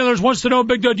our emailers wants to know,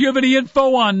 Big Dog, do you have any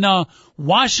info on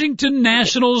Washington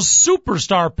Nationals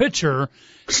superstar pitcher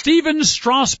Steven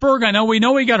Strasburg? We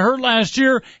know he got hurt last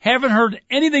year. Haven't heard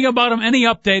anything about him, any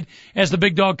update as the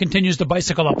Big Dog continues to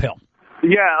bicycle uphill.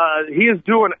 Yeah, he is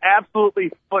doing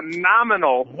absolutely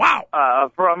phenomenal.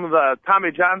 Wow. From the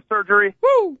Tommy John surgery.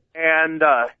 Woo. And,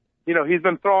 he's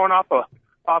been throwing off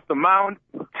the mound.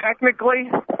 Technically,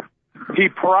 he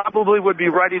probably would be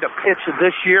ready to pitch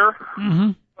this year,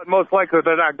 but most likely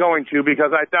they're not going to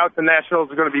because I doubt the Nationals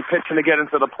are going to be pitching to get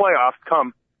into the playoffs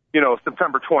come,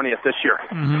 September 20th this year.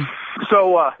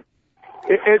 So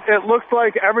it looks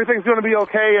like everything's going to be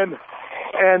okay,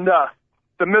 and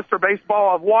the Mr.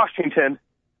 Baseball of Washington,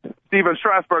 Steven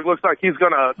Strasburg, looks like he's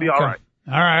going to be all right.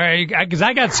 All right, because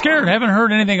I got scared. I haven't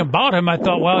heard anything about him. I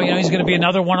thought, well, he's going to be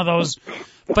another one of those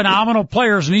phenomenal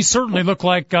players, and he certainly looked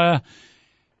like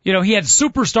he had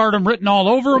superstardom written all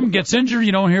over him, gets injured,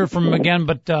 you don't hear from him again.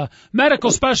 But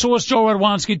medical specialist Joe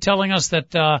Radwanski telling us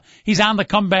that he's on the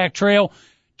comeback trail.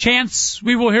 Chance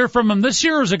we will hear from him this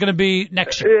year, or is it going to be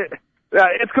next year?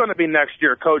 It's going to be next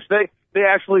year, Coach. They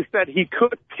actually said he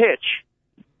could pitch,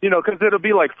 because it'll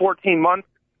be like 14 months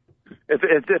if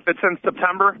it's in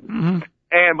September.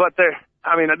 But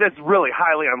that's really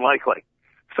highly unlikely.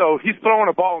 So he's throwing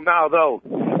a ball now, though,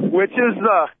 which is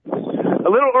a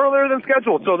little earlier than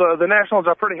scheduled. So the Nationals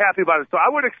are pretty happy about it. So I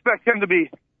would expect him to be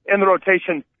in the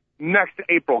rotation next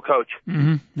April, Coach.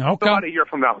 Okay. So about a year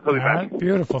from now. All right,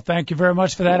 beautiful. Thank you very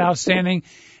much for that outstanding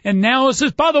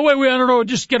analysis. By the way,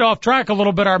 just get off track a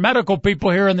little bit. Our medical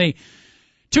people here in the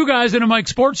Two Guys in a Mic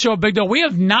Sports Show, Big Dog, we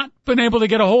have not been able to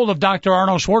get a hold of Dr.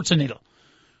 Arnold Schwarzenegger.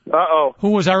 Uh-oh.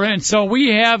 Who was and so we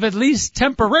have at least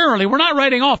temporarily, we're not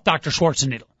writing off Dr.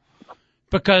 Schwarzenegger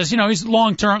because, he's a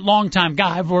long-time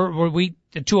guy.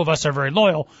 The two of us are very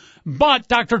loyal. But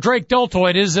Dr. Drake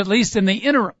Deltoid is at least in the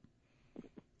interim.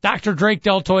 Dr. Drake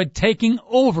Deltoid taking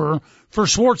over for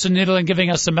Schwarzenegger and giving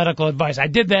us some medical advice. I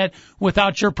did that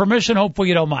without your permission. Hopefully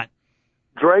you don't mind.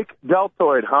 Drake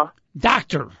Deltoid, huh?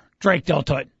 Dr. Drake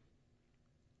Deltoid.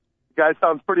 Guy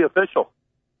sounds pretty official.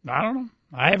 I don't know.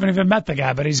 I haven't even met the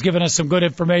guy, but he's given us some good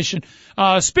information.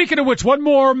 Speaking of which, one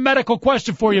more medical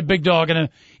question for you, Big Dog, and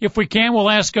if we can, we'll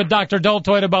ask Dr.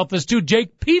 Deltoid about this too.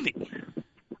 Jake Peavy.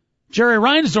 Jerry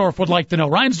Reinsdorf would like to know.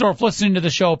 Reinsdorf listening to the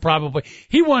show probably.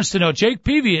 He wants to know, Jake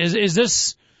Peavy, is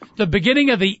this the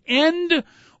beginning of the end,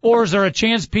 or is there a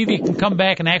chance Peavy can come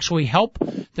back and actually help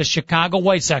the Chicago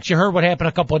White Sox? You heard what happened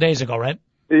a couple of days ago, right?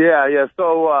 Yeah.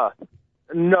 So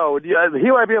No,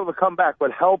 he might be able to come back,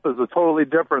 but help is a totally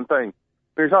different thing.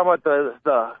 You're talking about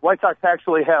the White Sox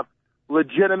actually have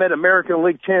legitimate American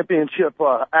League Championship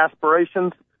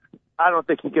aspirations. I don't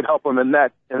think he could help them in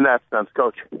that sense,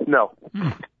 Coach. No.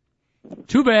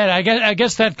 Too bad. I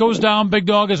guess that goes down, Bigg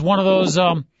Dogg, as one of those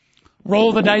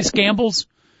roll the dice gambles.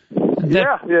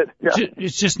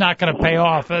 It's just not going to pay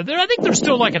off. I think there's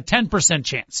still like a 10%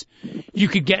 chance you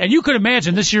could get, and you could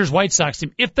imagine this year's White Sox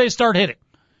team if they start hitting.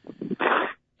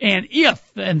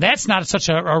 And that's not such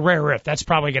a rare if. That's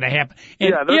probably going to happen.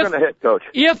 And they're going to hit, Coach.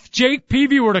 If Jake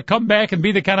Peavy were to come back and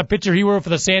be the kind of pitcher he were for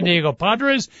the San Diego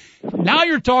Padres, now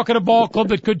you're talking a ball club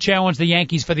that could challenge the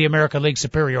Yankees for the American League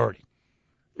superiority.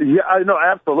 Yeah, I know,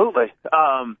 absolutely.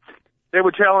 They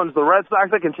would challenge the Red Sox.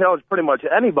 They can challenge pretty much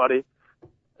anybody.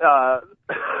 I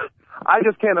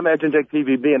just can't imagine Jake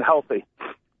Peavy being healthy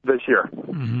this year.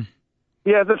 Mm-hmm.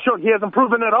 He hasn't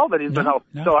proven at all that he's been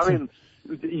healthy. So, I mean,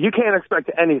 you can't expect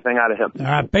anything out of him. All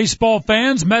right, baseball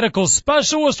fans, medical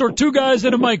specialists, or two guys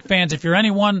and a mic fans. If you're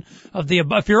any one of the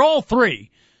above, if you're all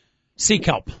three, seek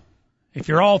help. If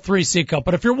you're all three, seek help.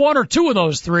 But if you're one or two of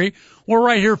those three, we're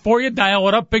right here for you. Dial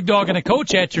it up, Bigg Dogg and a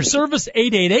Coach at your service,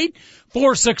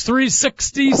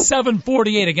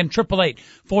 888-463-6748. Again,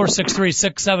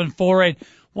 888-463-6748.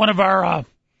 One of our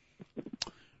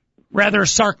rather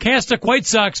sarcastic White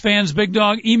Sox fans, Bigg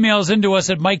Dogg, emails into us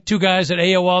at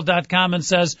mike2guys@AOL.com and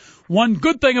says, one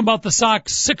good thing about the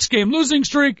Sox 6-game losing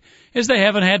streak is they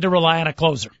haven't had to rely on a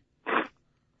closer.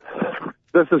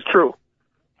 This is true.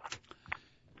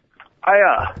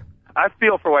 I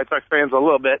feel for White Sox fans a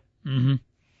little bit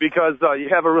because you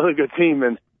have a really good team,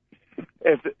 and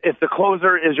if the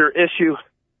closer is your issue,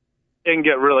 it can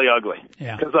get really ugly.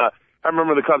 Yeah. Because I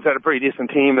remember the Cubs had a pretty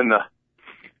decent team in the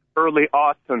early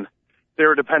aughts, and they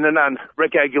were dependent on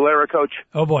Rick Aguilera, Coach.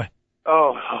 Oh boy.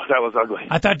 Oh, that was ugly.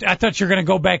 I thought you were going to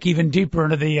go back even deeper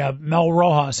into the Mel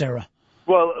Rojas era.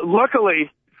 Well, luckily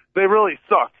they really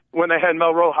sucked when they had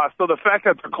Mel Rojas. So the fact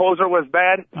that the closer was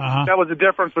bad, that was the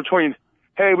difference between,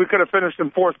 hey, we could have finished in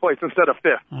fourth place instead of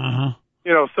fifth.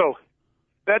 You know, so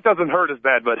that doesn't hurt as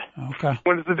bad. But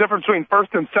when it's the difference between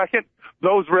first and second,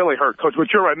 those really hurt, Coach.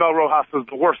 But you're right, Mel Rojas is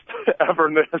the worst ever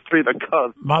in the history of the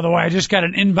Cubs. By the way, I just got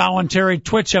an involuntary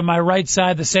twitch on my right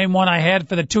side, the same one I had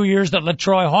for the 2 years that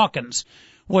LaTroy Hawkins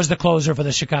was the closer for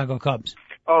the Chicago Cubs.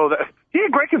 Oh, he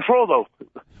had great control, though,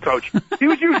 Coach. He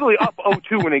was usually up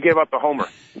 0-2 when he gave up the homer.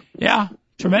 Yeah,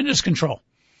 tremendous control.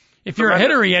 If you're a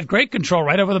hitter, he had great control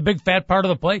right over the big fat part of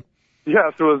the plate.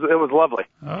 Yes, it was lovely.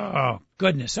 Oh,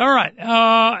 goodness. All right.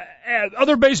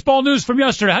 Other baseball news from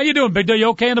yesterday. How you doing, Big Dogg? You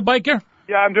okay on the bike here?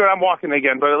 Yeah, I'm walking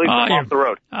again, but at least I'm off the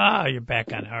road. You're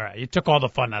back on. All right. You took all the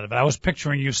fun out of it. I was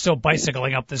picturing you still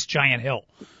bicycling up this giant hill.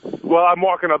 Well, I'm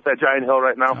walking up that giant hill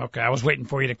right now. Okay. I was waiting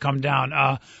for you to come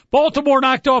down. Baltimore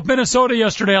knocked off Minnesota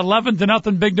yesterday,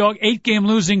 11-0, Big Dogg. 8-game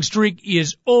losing streak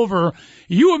is over.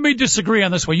 You and me disagree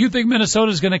on this one. You think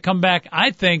Minnesota's going to come back.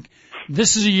 I think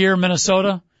this is a year,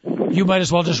 Minnesota. You might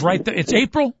as well just it's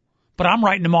April, but I'm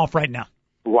writing them off right now.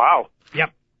 Wow.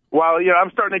 Yep. Well, yeah, I'm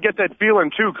starting to get that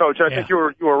feeling too, Coach. I think you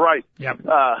were right. Yep.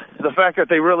 The fact that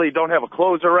they really don't have a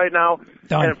closer right now,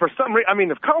 and for some reason, I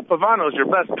mean, if Carl Pavano is your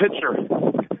best pitcher,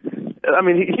 I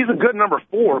mean, he's a good number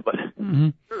 4, but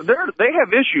they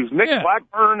have issues. Nick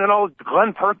Blackburn and all,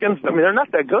 Glenn Perkins. I mean, they're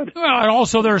not that good. Well, and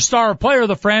also their star player of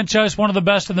the franchise, one of the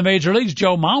best in the major leagues,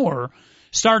 Joe Mauer,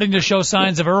 starting to show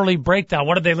signs of early breakdown.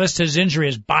 What did they list his injury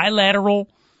as? Bilateral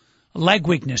leg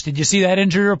weakness. Did you see that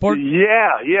injury report?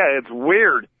 Yeah, it's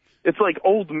weird. It's like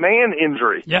old man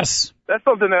injury. Yes. That's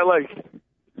something that, like,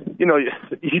 you know,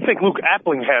 you think Luke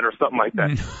Appling had or something like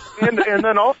that. and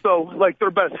then also, like, their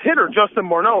best hitter, Justin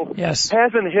Morneau,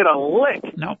 hasn't hit a lick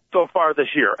so far this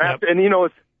year. Yep. And, you know,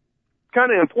 it's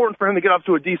kind of important for him to get off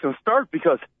to a decent start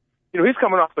because, you know, he's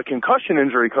coming off the concussion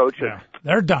injury, Coach. Yeah,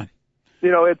 they're done. You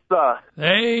know, it's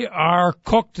they are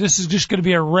cooked. This is just going to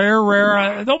be a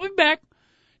rare. They'll be back.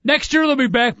 Next year, they'll be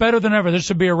back better than ever. This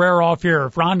should be a rare off year.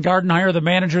 If Ron Gardenhire, the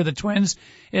manager of the Twins,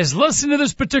 is listening to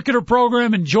this particular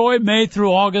program, enjoy May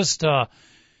through August. Go out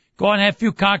and have a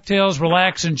few cocktails,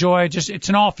 relax, enjoy. It's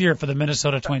an off year for the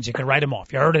Minnesota Twins. You can write them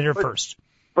off. You heard it here first.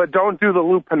 But don't do the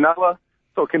Lou Piniella.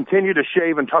 So continue to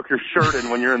shave and tuck your shirt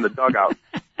in when you're in the dugout.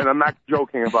 And I'm not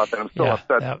joking about that. I'm still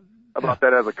upset about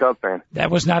that as a Cubs fan. That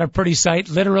was not a pretty sight,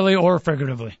 literally or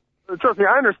figuratively. Trust me,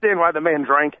 I understand why the man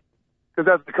drank.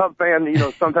 Because as a Cubs fan, you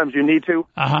know, sometimes you need to.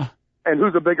 And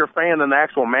who's a bigger fan than the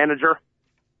actual manager?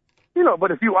 You know,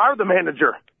 but if you are the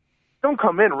manager, don't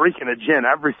come in reeking of gin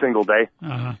every single day.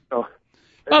 So,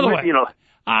 by the way, you know,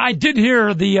 I did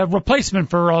hear the replacement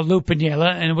for Lou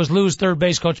Piniella, and it was Lou's third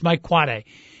base coach, Mike Quade.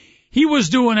 He was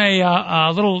doing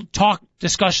a little talk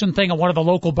discussion thing at one of the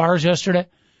local bars yesterday.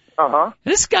 Uh-huh.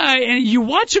 This guy, and you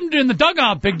watch him in the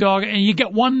dugout, Big Dog, and you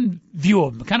get one view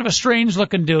of him. Kind of a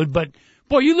strange-looking dude, but,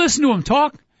 boy, you listen to him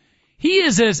talk. He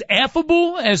is as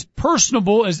affable, as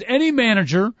personable as any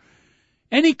manager,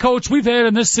 any coach we've had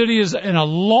in this city is in a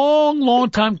long, long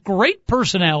time. Great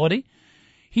personality.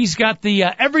 He's got the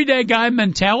everyday guy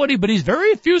mentality, but he's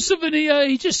very effusive, and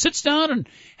he just sits down and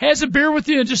has a beer with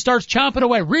you and just starts chomping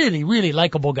away. Really, really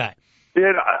likable guy.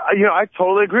 Yeah, I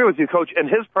totally agree with you, Coach. In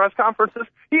his press conferences,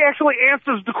 he actually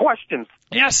answers the questions.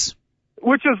 Yes.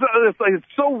 Which is it's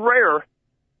so rare.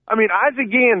 I mean, Isaac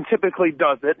Guillen typically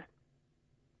does it,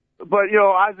 but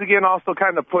Isaac Guillen also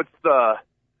kind of puts the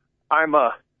I'm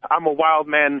a wild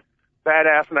man,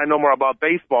 badass, and I know more about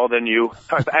baseball than you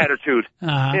type of attitude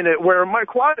in it. Where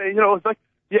Mike Watt, it's like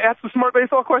you ask a smart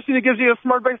baseball question, he gives you a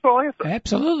smart baseball answer.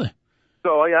 Absolutely.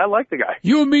 So, yeah, I like the guy.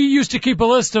 You and me used to keep a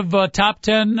list of top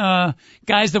 10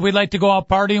 guys that we'd like to go out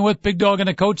partying with. Big Dog and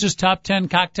the coach's top 10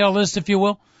 cocktail list, if you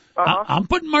will. Uh-huh. I'm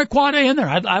putting Mark Quade in there.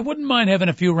 I wouldn't mind having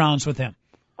a few rounds with him.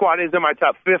 Quade's in my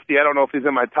top 50. I don't know if he's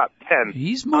in my top 10.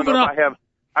 He's moving up.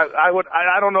 I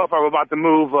don't know if I'm about to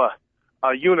move a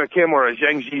Yuna Kim or a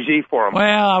Zhang Zhiji for him.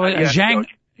 Well, Zhang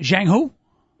who?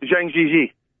 Zhang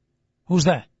Zhiji. Who's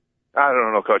that? I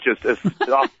don't know, Coach. It's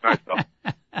awfully nice, though.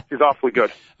 She's awfully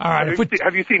good. All right.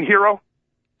 Have you seen Hero?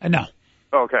 No.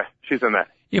 Oh, okay. She's in that.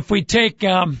 If we take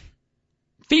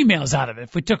females out of it,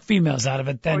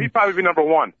 then... he'd probably be number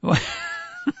one.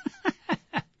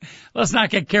 Let's not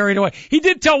get carried away. He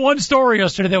did tell one story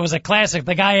yesterday that was a classic.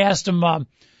 The guy asked him,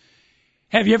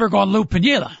 have you ever gone Lou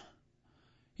Piniella?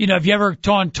 Have you ever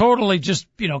gone totally just,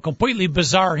 completely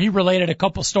bizarre? He related a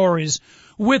couple stories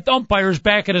with umpires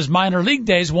back at his minor league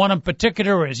days. One in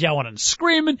particular where he's yelling and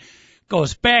screaming,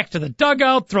 goes back to the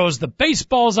dugout, throws the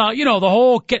baseballs out, the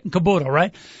whole kit and caboodle,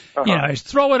 right? Uh-huh. He's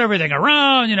throwing everything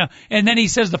around, and then he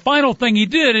says the final thing he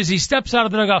did is he steps out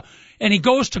of the dugout and he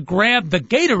goes to grab the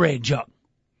Gatorade jug.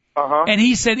 Uh-huh. And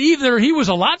he said either he was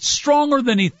a lot stronger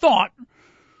than he thought,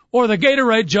 or the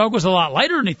Gatorade jug was a lot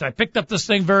lighter than he thought. Picked up this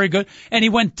thing very good, and he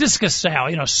went discus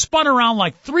style, spun around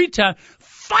like 3 times,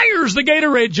 fires the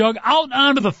Gatorade jug out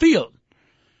onto the field.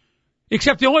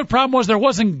 Except the only problem was there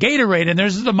wasn't Gatorade, and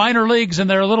there's the minor leagues, and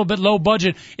they're a little bit low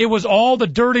budget. It was all the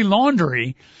dirty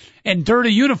laundry and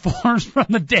dirty uniforms from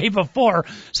the day before.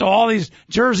 So all these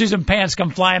jerseys and pants come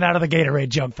flying out of the Gatorade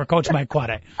jug for Coach Mike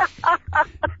Quade.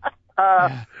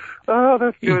 Yeah. Oh,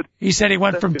 that's good. He said he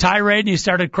went from tirade and he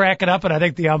started cracking up, and I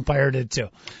think the umpire did too.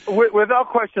 Without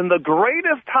question, the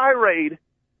greatest tirade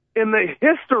in the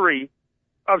history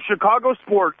of Chicago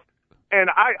sports, and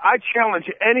I challenge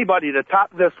anybody to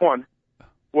top this one,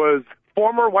 was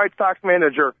former White Sox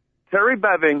manager Terry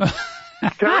Bevington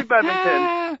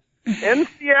in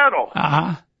Seattle.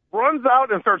 Uh-huh. Runs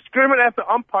out and starts screaming at the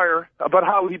umpire about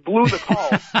how he blew the call.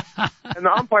 And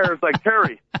the umpire is like,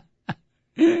 Terry,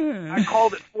 I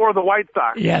called it for the White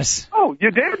Sox. Yes. Oh,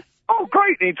 you did? Oh,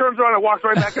 great. And he turns around and walks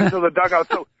right back into the dugout.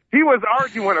 So he was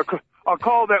arguing a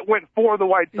call that went for the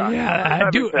White Sox. Yeah, I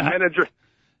do. Manager.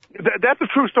 That's a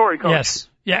true story, Coach. Yes.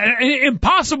 Yeah,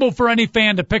 impossible for any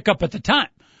fan to pick up at the time.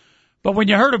 But when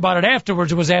you heard about it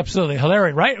afterwards, it was absolutely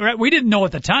hilarious, right? We didn't know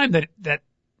at the time that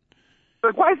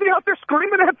Like, why is he out there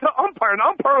screaming at the umpire? And the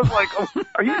umpire was like, oh,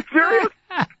 are you serious?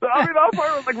 The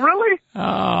umpire was like, really?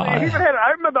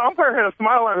 I remember the umpire had a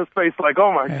smile on his face like,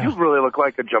 oh, my, you really look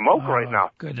like a jamoke right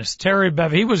now. Goodness. Terry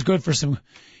Bev, he was good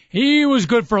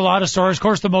for a lot of stories. Of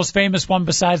course, the most famous one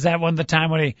besides that one, the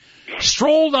time when he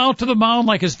strolled out to the mound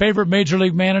like his favorite major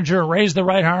league manager, raised the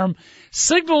right arm,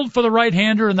 signaled for the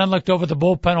right-hander, and then looked over the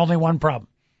bullpen. Only one problem.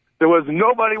 There was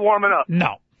nobody warming up.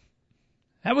 No.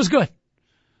 That was good.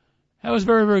 That was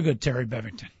very, very good, Terry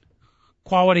Bevington.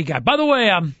 Quality guy. By the way,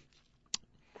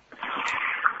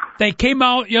 they came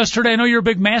out yesterday. I know you're a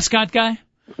big mascot guy.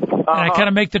 And I kind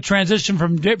of make the transition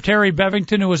from Terry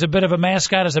Bevington, who was a bit of a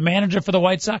mascot as a manager for the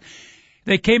White Sox.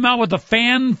 They came out with a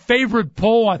fan favorite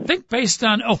poll, I think based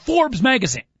on Forbes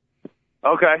magazine.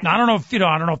 Okay. Now, I don't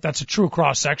know if that's a true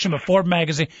cross section, but Forbes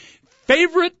magazine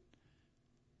favorite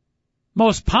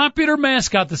most popular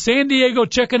mascot, the San Diego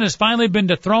Chicken, has finally been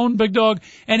dethroned, Big Dog.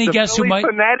 Any guess who might? The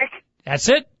Phillie Fanatic? That's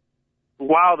it.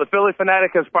 Wow, the Phillie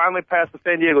Fanatic has finally passed the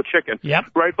San Diego Chicken. Yep.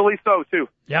 Rightfully so, too.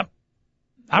 Yep.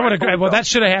 I would agree. Well, that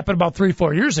should have happened about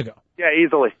 3-4 years ago. Yeah,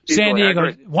 easily. San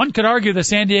Diego. One could argue the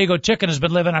San Diego Chicken has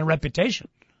been living on reputation.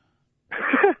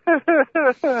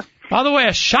 By the way,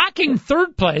 a shocking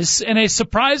third place and a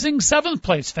surprising seventh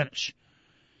place finish.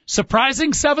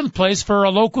 Surprising seventh place for a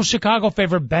local Chicago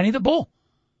favorite, Benny the Bull.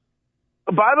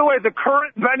 By the way, the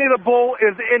current Benny the Bull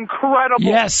is incredible.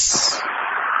 Yes.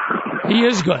 He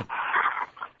is good.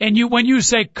 And when you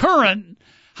say current,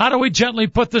 how do we gently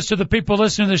put this to the people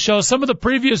listening to the show? Some of the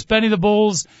previous Benny the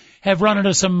Bulls have run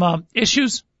into some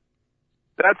issues.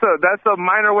 That's a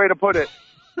minor way to put it.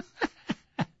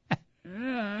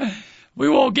 We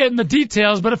won't get in the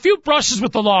details, but a few brushes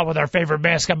with the law with our favorite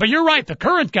mascot. But you're right, the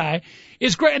current guy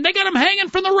is great, and they got him hanging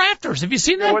from the rafters. Have you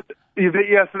seen that?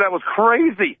 Yes, that was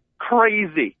crazy.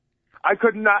 I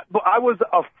could not. I was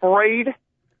afraid.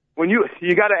 When you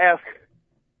got to ask.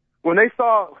 When I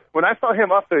saw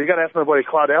him up there, you got to ask my buddy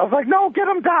Claude. I was like, no, get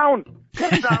him down.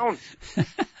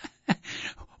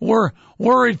 We're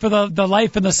worried for the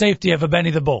life and the safety of a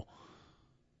Benny the Bull.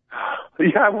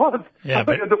 Yeah, I was. Yeah,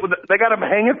 but they got him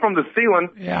hanging from the ceiling.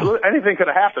 Yeah. Anything could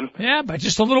have happened. Yeah, but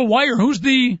just a little wire.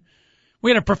 We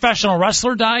had a professional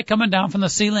wrestler die coming down from the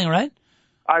ceiling, right?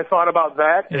 I thought about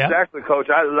that. Yeah. Exactly, Coach.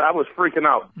 I was freaking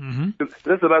out. Mm-hmm. This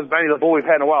is the best Benny the Bull we've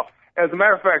had in a while. As a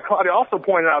matter of fact, Claudia also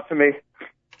pointed out to me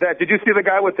that, did you see the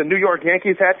guy with the New York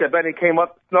Yankees hat that Benny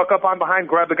snuck up on behind,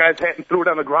 grabbed the guy's hat and threw it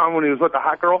on the ground when he was with the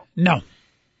hot girl? No.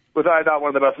 Without a doubt,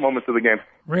 one of the best moments of the game.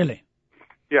 Really?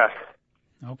 Yes.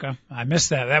 Okay. I missed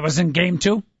that. That was in game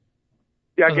 2?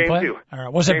 Yeah, game 2. All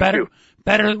right. Was it better?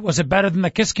 Was it better than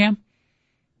the kiss cam?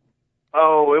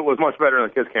 Oh, it was much better than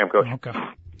the kiss cam, Coach. Okay.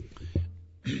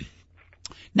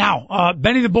 Now,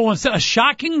 Benny the Bull, a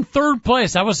shocking third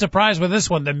place. I was surprised with this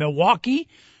one. The Milwaukee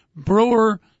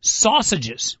Brewer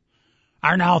Sausages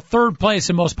are now third place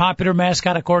in most popular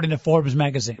mascot according to Forbes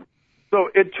magazine. So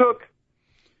it took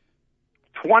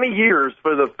 20 years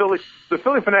for the Phillie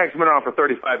Fanatics have been around for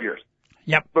 35 years.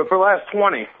 Yep. But for the last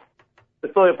 20, the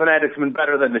Phillie Fanatics have been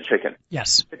better than the chicken.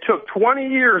 Yes. It took 20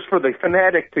 years for the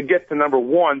Fanatic to get to number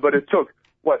 1, but it took,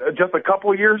 just a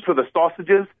couple of years for the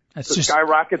Sausages to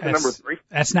skyrocket to number 3?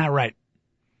 That's not right.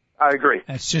 I agree.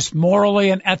 That's just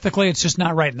morally and ethically, it's just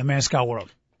not right in the mascot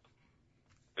world.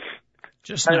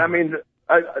 Just not I mean,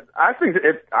 I think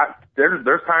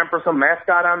there's time for some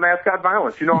mascot on mascot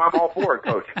violence. You know, I'm all for it,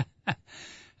 Coach.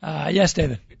 Yes,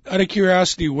 David. Out of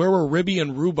curiosity, where were Ribby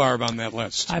and Rhubarb on that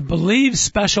list? I believe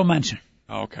special mention.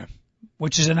 Oh, okay.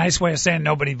 Which is a nice way of saying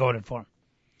nobody voted for him.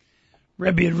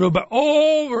 Ribby and Rhubarb.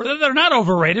 Oh, they're not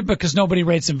overrated because nobody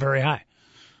rates them very high.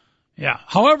 Yeah.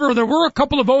 However, there were a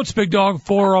couple of votes, Bigg Dogg,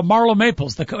 for Marla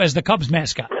Maples as the Cubs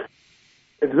mascot.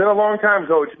 It's been a long time,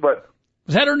 Coach, but...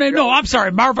 Was that her name? No, I'm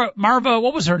sorry. Marva,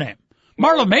 what was her name?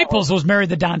 Marla Maples was married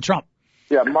to Don Trump.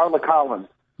 Yeah, Marla Collins.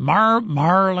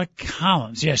 Marla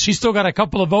Collins. Yeah, she still got a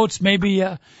couple of votes. Maybe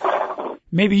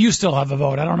you still have a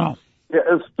vote. I don't know. Yeah,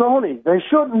 it's Stoney. They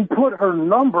shouldn't put her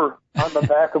number on the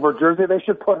back of her jersey. They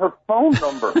should put her phone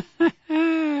number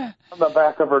on the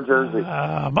back of her jersey.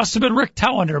 Must have been Rick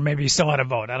Tellender. Maybe he still had a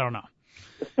vote. I don't know.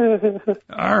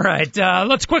 All right.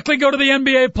 Let's quickly go to the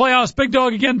NBA playoffs. Bigg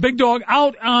Dogg again. Bigg Dogg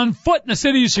out on foot in the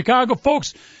city of Chicago.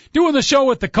 Folks, doing the show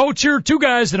with the coach here. 2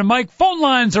 guys and a mic. Phone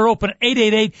lines are open at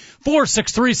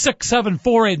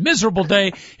 888-463-6748. Miserable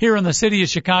day here in the city of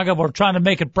Chicago. We're trying to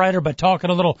make it brighter by talking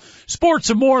a little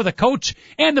sports and more. The coach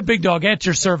and the Bigg Dogg at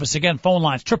your service. Again, phone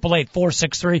lines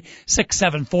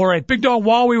 888-463-6748. Bigg Dogg,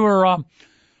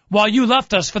 while you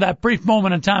left us for that brief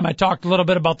moment in time, I talked a little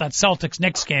bit about that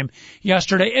Celtics-Knicks game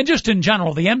yesterday. And just in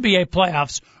general, the NBA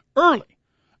playoffs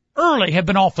early have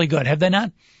been awfully good, have they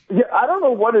not? Yeah, I don't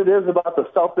know what it is about the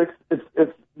Celtics.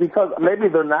 It's because maybe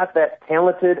they're not that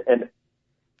talented, and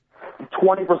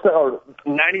 20% or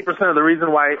 90% of the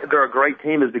reason why they're a great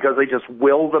team is because they just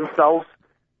will themselves,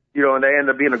 and they end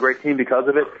up being a great team because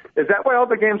of it. Is that why all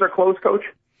the games are close, Coach?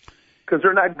 Because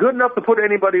they're not good enough to put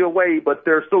anybody away, but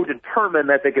they're so determined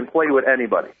that they can play with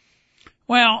anybody.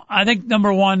 Well, I think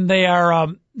number one, they are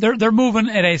they're moving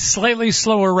at a slightly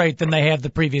slower rate than they have the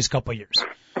previous couple of years.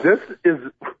 This is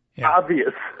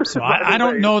obvious. So I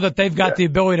don't know that they've got the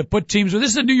ability to put teams.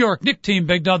 This is a New York Knicks team,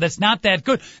 Bigg Dogg, that's not that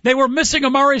good. They were missing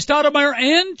Amari Stoudemire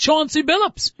and Chauncey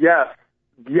Billups. Yes.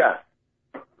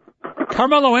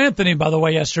 Carmelo Anthony, by the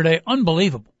way, yesterday,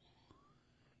 unbelievable.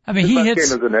 I mean,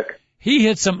 he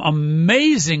hit some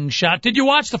amazing shot. Did you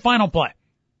watch the final play?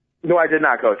 No, I did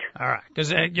not, Coach. All right.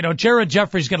 Because, Jared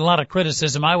Jeffries got a lot of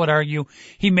criticism. I would argue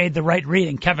he made the right read,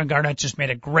 and Kevin Garnett just made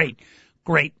a great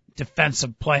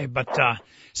defensive play. But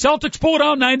Celtics pulled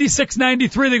out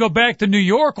 96-93. They go back to New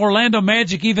York. Orlando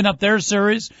Magic even up their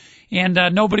series. And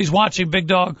nobody's watching, Bigg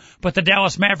Dogg, but the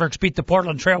Dallas Mavericks beat the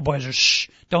Portland Trailblazers. Shh,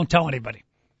 don't tell anybody.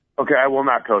 Okay, I will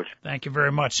not, Coach. Thank you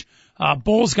very much.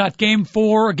 Bulls got game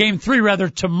 3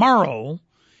 tomorrow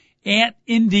at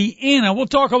Indiana. We'll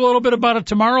talk a little bit about it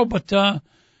tomorrow, but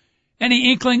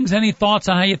any inklings, any thoughts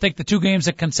on how you think the 2 games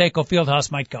at Conseco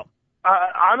Fieldhouse might go?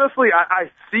 Honestly, I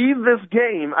see this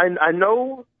game. I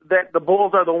know that the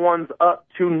Bulls are the ones up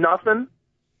 2-0,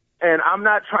 and I'm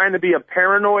not trying to be a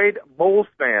paranoid Bulls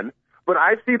fan, but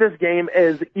I see this game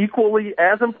as equally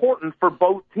as important for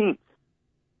both teams.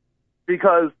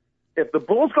 Because if the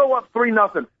Bulls go up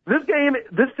 3-0,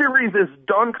 this series is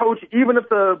done, Coach. Even if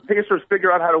the Pacers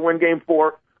figure out how to win Game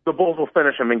 4, the Bulls will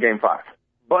finish them in Game 5.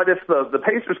 But if the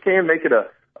Pacers can make it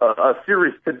a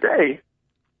series today,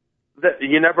 that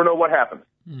you never know what happens.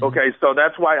 Mm-hmm. Okay, so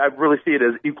that's why I really see it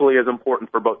as equally as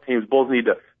important for both teams. Bulls need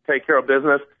to take care of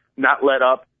business, not let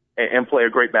up, and play a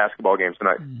great basketball game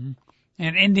tonight. Mm-hmm.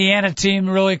 And Indiana team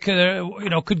really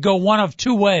could go one of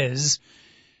two ways,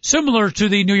 similar to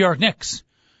the New York Knicks.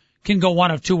 Can go one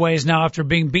of two ways now after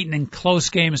being beaten in close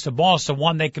games to Boston.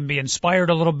 One, they can be inspired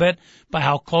a little bit by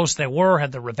how close they were,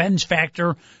 had the revenge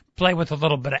factor, play with a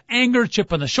little bit of anger,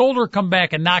 chip on the shoulder, come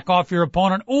back and knock off your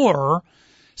opponent. Or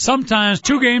sometimes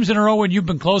 2 games in a row when you've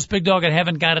been close, Big Dog, and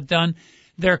haven't got it done,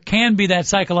 there can be that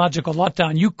psychological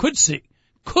letdown. You could see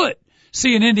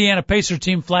an Indiana Pacer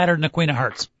team flattered in the Queen of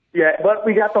Hearts. Yeah, but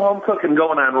we got the home cooking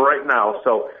going on right now.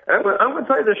 So I'm going to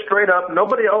tell you this straight up.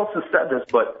 Nobody else has said this,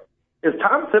 but is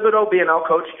Tom Thibodeau being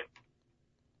outcoached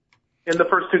in the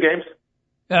first 2 games?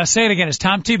 Say it again. Is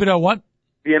Tom Thibodeau what?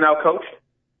 Being outcoached?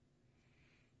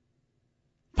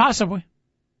 Possibly.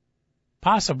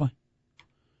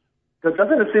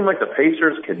 Doesn't it seem like the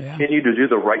Pacers continue to do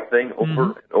the right thing over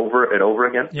and over and over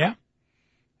again? Yeah.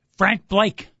 Frank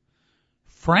Blake,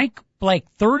 30.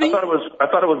 I thought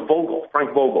it was Vogel,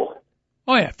 Frank Vogel.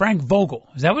 Oh yeah, Frank Vogel.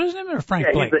 Is that what his name is, or Frank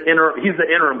Blake? He's the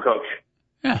interim coach.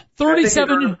 Yeah,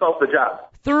 37. He himself the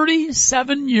job.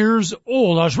 37 years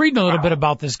old. I was reading a little bit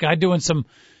about this guy, doing some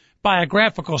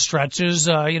biographical stretches.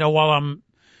 While I'm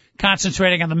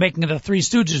concentrating on the making of the Three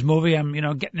Stooges movie, I'm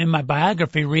getting in my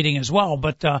biography reading as well.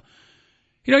 But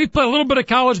he played a little bit of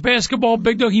college basketball.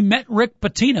 Big Dog. He met Rick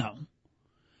Pitino.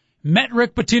 At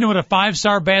a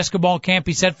 5-star basketball camp,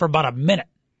 he said, for about a minute.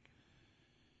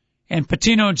 And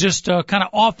Pitino just kind of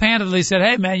offhandedly said,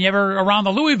 hey, man, you ever around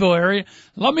the Louisville area?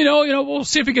 Let me know. We'll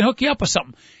see if we can hook you up with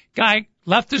something. Guy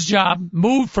left his job,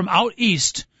 moved from out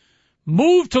east,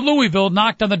 moved to Louisville,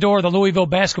 knocked on the door of the Louisville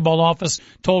basketball office,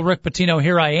 told Rick Pitino,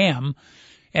 here I am,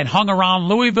 and hung around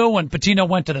Louisville. When Pitino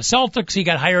went to the Celtics, he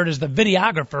got hired as the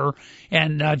videographer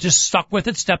and just stuck with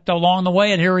it, stepped along the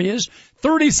way, and here he is,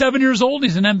 37 years old.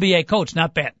 He's an NBA coach.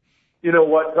 Not bad. You know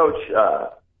what, Coach?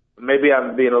 Maybe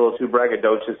I'm being a little too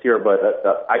braggadocious here, but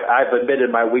I've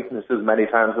admitted my weaknesses many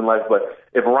times in life. But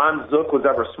if Ron Zook was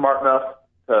ever smart enough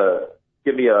to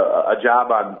give me a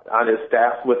job on his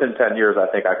staff, within 10 years, I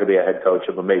think I could be a head coach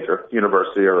of a major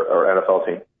university or NFL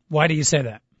team. Why do you say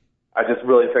that? I just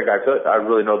really think I could. I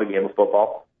really know the game of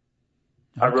football.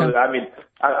 Okay.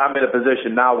 I'm in a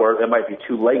position now where it might be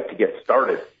too late to get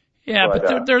started. Yeah,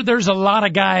 but there's a lot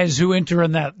of guys who enter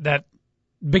in that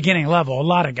beginning level, a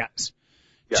lot of guys.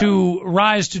 Yeah. To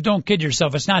rise to, don't kid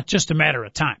yourself, it's not just a matter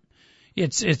of time.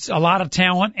 It's a lot of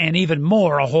talent and even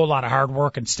more, a whole lot of hard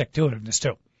work and stick-to-itiveness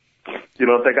too. You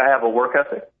don't think I have a work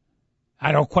ethic?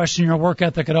 I don't question your work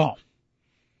ethic at all.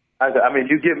 I mean,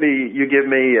 you give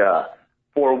me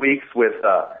 4 weeks with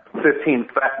 15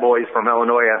 fat boys from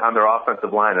Illinois on their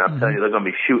offensive line, and I'm telling you, they're going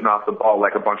to be shooting off the ball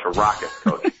like a bunch of rockets,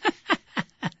 Coach.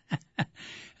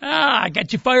 I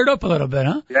got you fired up a little bit,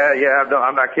 huh? Yeah, no,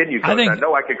 I'm not kidding you, Coach. I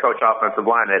know I can coach offensive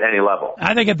line at any level.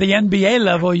 I think at the NBA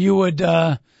level, you would,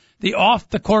 the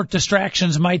off-the-court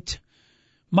distractions might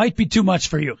be too much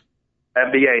for you.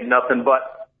 NBA, nothing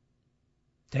but.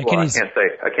 Take it easy.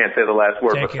 I can't say the last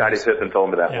word, but Scottie Pippen told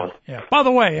me that once. Yeah. By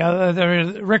the way,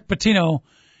 Rick Pitino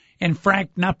and Frank,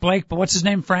 not Blake, but what's his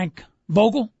name? Frank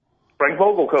Vogel? Frank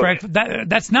Vogel, Coach.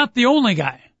 That's not the only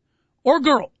guy or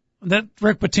girl that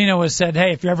Rick Pitino has said,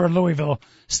 hey, if you're ever in Louisville,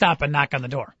 stop and knock on the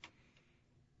door.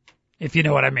 If you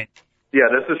know what I mean. Yeah,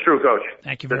 this is true, Coach.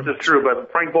 Thank you very much. This is true,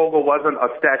 but Frank Vogel wasn't a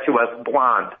statuesque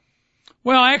blonde.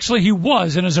 Well, actually, he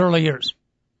was in his early years.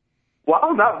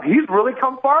 Well, no, he's really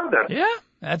come far then. Yeah,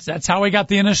 that's how he got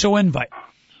the initial invite.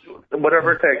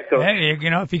 Whatever it takes, Coach. Hey,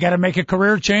 if you got to make a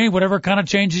career change, whatever kind of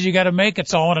changes you got to make,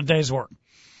 it's all in a day's work.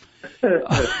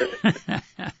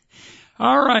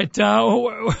 All right.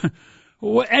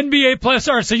 NBA playoffs.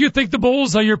 All right, so you think the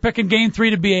Bulls, you're picking Game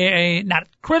 3 to be a not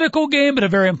critical game, but a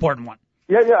very important one.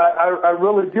 Yeah, I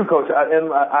really do, Coach. I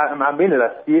mean it.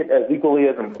 I see it as equally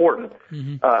as important.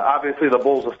 Mm-hmm. Obviously, the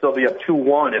Bulls will still be up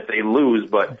 2-1 if they lose,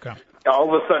 but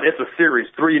all of a sudden it's a series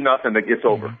 3-0 that gets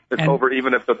over. Mm-hmm. It's over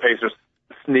even if the Pacers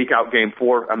sneak out Game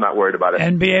 4. I'm not worried about it.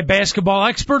 NBA basketball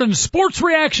expert and sports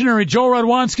reactionary Joel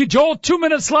Radwanski. Joel, 2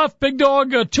 minutes left. Big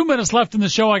Dog, 2 minutes left in the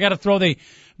show. I got to throw the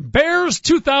Bears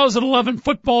 2011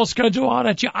 football schedule out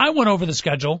at you. I went over the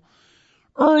schedule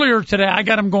Earlier today, I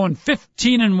got them going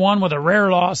 15-1 with a rare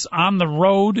loss on the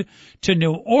road to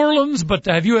New Orleans. But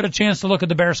have you had a chance to look at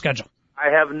the Bears schedule?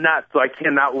 I have not, so I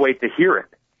cannot wait to hear it.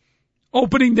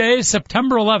 Opening day,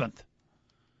 September 11th.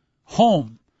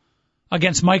 Home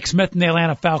against Mike Smith and the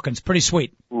Atlanta Falcons. Pretty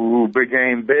sweet. Ooh, big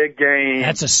game, big game.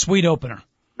 That's a sweet opener.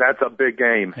 That's a big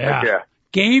game. Yeah.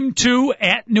 Game 2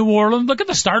 at New Orleans. Look at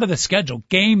the start of the schedule.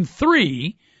 Game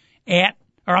 3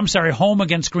 home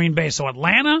against Green Bay. So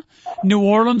Atlanta, New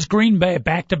Orleans, Green Bay,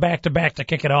 back to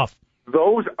kick it off.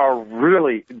 Those are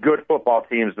really good football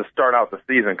teams to start out the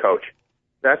season, Coach.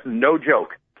 That's no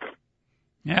joke.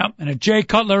 Yeah, and if Jay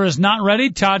Cutler is not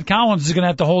ready, Todd Collins is going to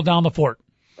have to hold down the fort.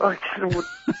 I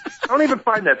don't even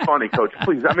find that funny, Coach.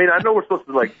 Please. I mean, I know we're supposed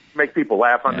to, make people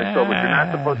laugh on this show, but you're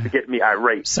not supposed to get me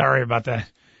irate. Sorry about that.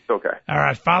 It's okay. All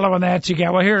right, following that,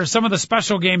 here are some of the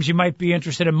special games you might be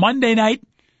interested in. Monday night,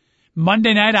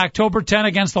 October 10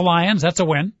 against the Lions. That's a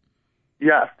win.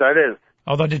 Yes, that is.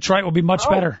 Although Detroit will be much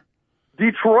better.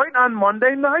 Detroit on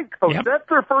Monday night, Coach. Yep. That's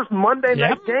their first Monday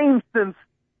night game since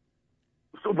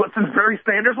Barry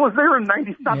Sanders was there in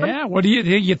 97? Yeah, what do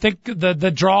you think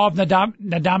the draw of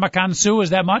Ndamukong Suh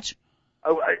is that much?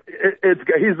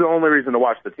 He's the only reason to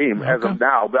watch the team as of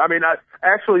now. But I mean,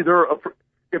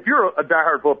 if you're a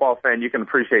diehard football fan, you can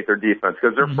appreciate their defense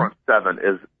because their front seven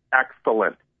is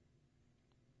excellent.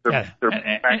 Their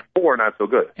back four not so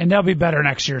good. And they'll be better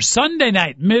next year. Sunday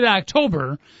night,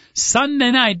 mid-October,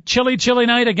 chilly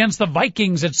night against the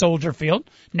Vikings at Soldier Field,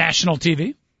 national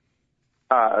TV.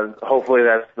 Hopefully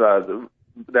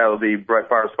that'll be Brett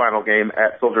Favre's final game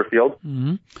at Soldier Field.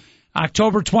 Mm-hmm.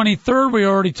 October 23rd, we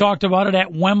already talked about it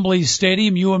at Wembley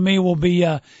Stadium. You and me will be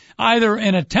either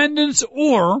in attendance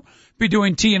or be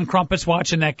doing tea and crumpets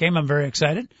watching that game. I'm very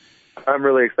excited. I'm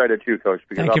really excited too, Coach,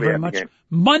 because Thank you very much.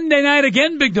 Monday night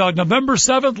again, Big Dog, November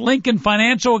 7th, Lincoln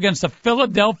Financial against the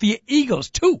Philadelphia Eagles.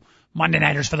 2 Monday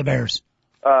nighters for the Bears.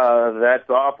 That's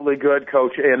awfully good,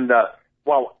 Coach. And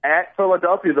while at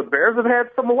Philadelphia, the Bears have had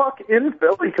some luck in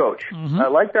Philly, Coach. I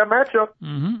like that matchup.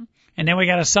 Mm-hmm. And then we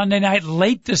got a Sunday night,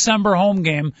 late December home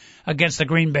game against the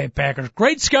Green Bay Packers.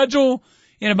 Great schedule.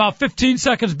 In about 15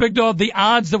 seconds, Big Dog, the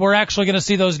odds that we're actually going to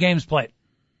see those games played.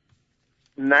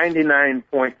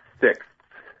 99.6.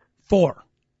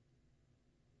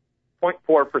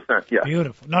 4.4%, yeah.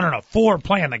 Beautiful. No. 4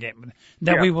 playing the game.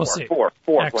 We will see. 4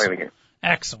 playing the game.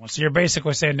 Excellent. So you're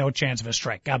basically saying no chance of a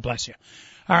strike. God bless you.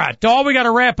 All right, Dahl, we got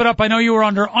to wrap it up. I know you were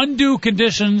under undue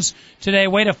conditions today.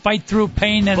 Way to fight through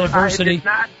pain and adversity. I did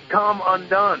not come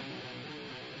undone.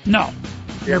 No.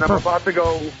 And I'm about to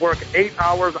go work 8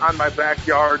 hours on my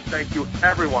backyard. Thank you,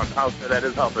 everyone out there that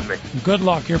is helping me. Good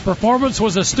luck. Your performance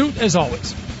was astute as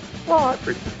always. Well, I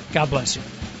appreciate it. God bless you.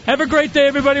 Have a great day,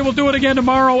 everybody. We'll do it again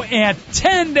tomorrow at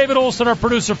 10. David Olson, our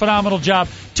producer, phenomenal job.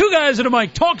 2 guys at a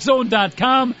mic,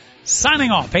 TalkZone.com.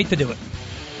 Signing off. Hate to do it.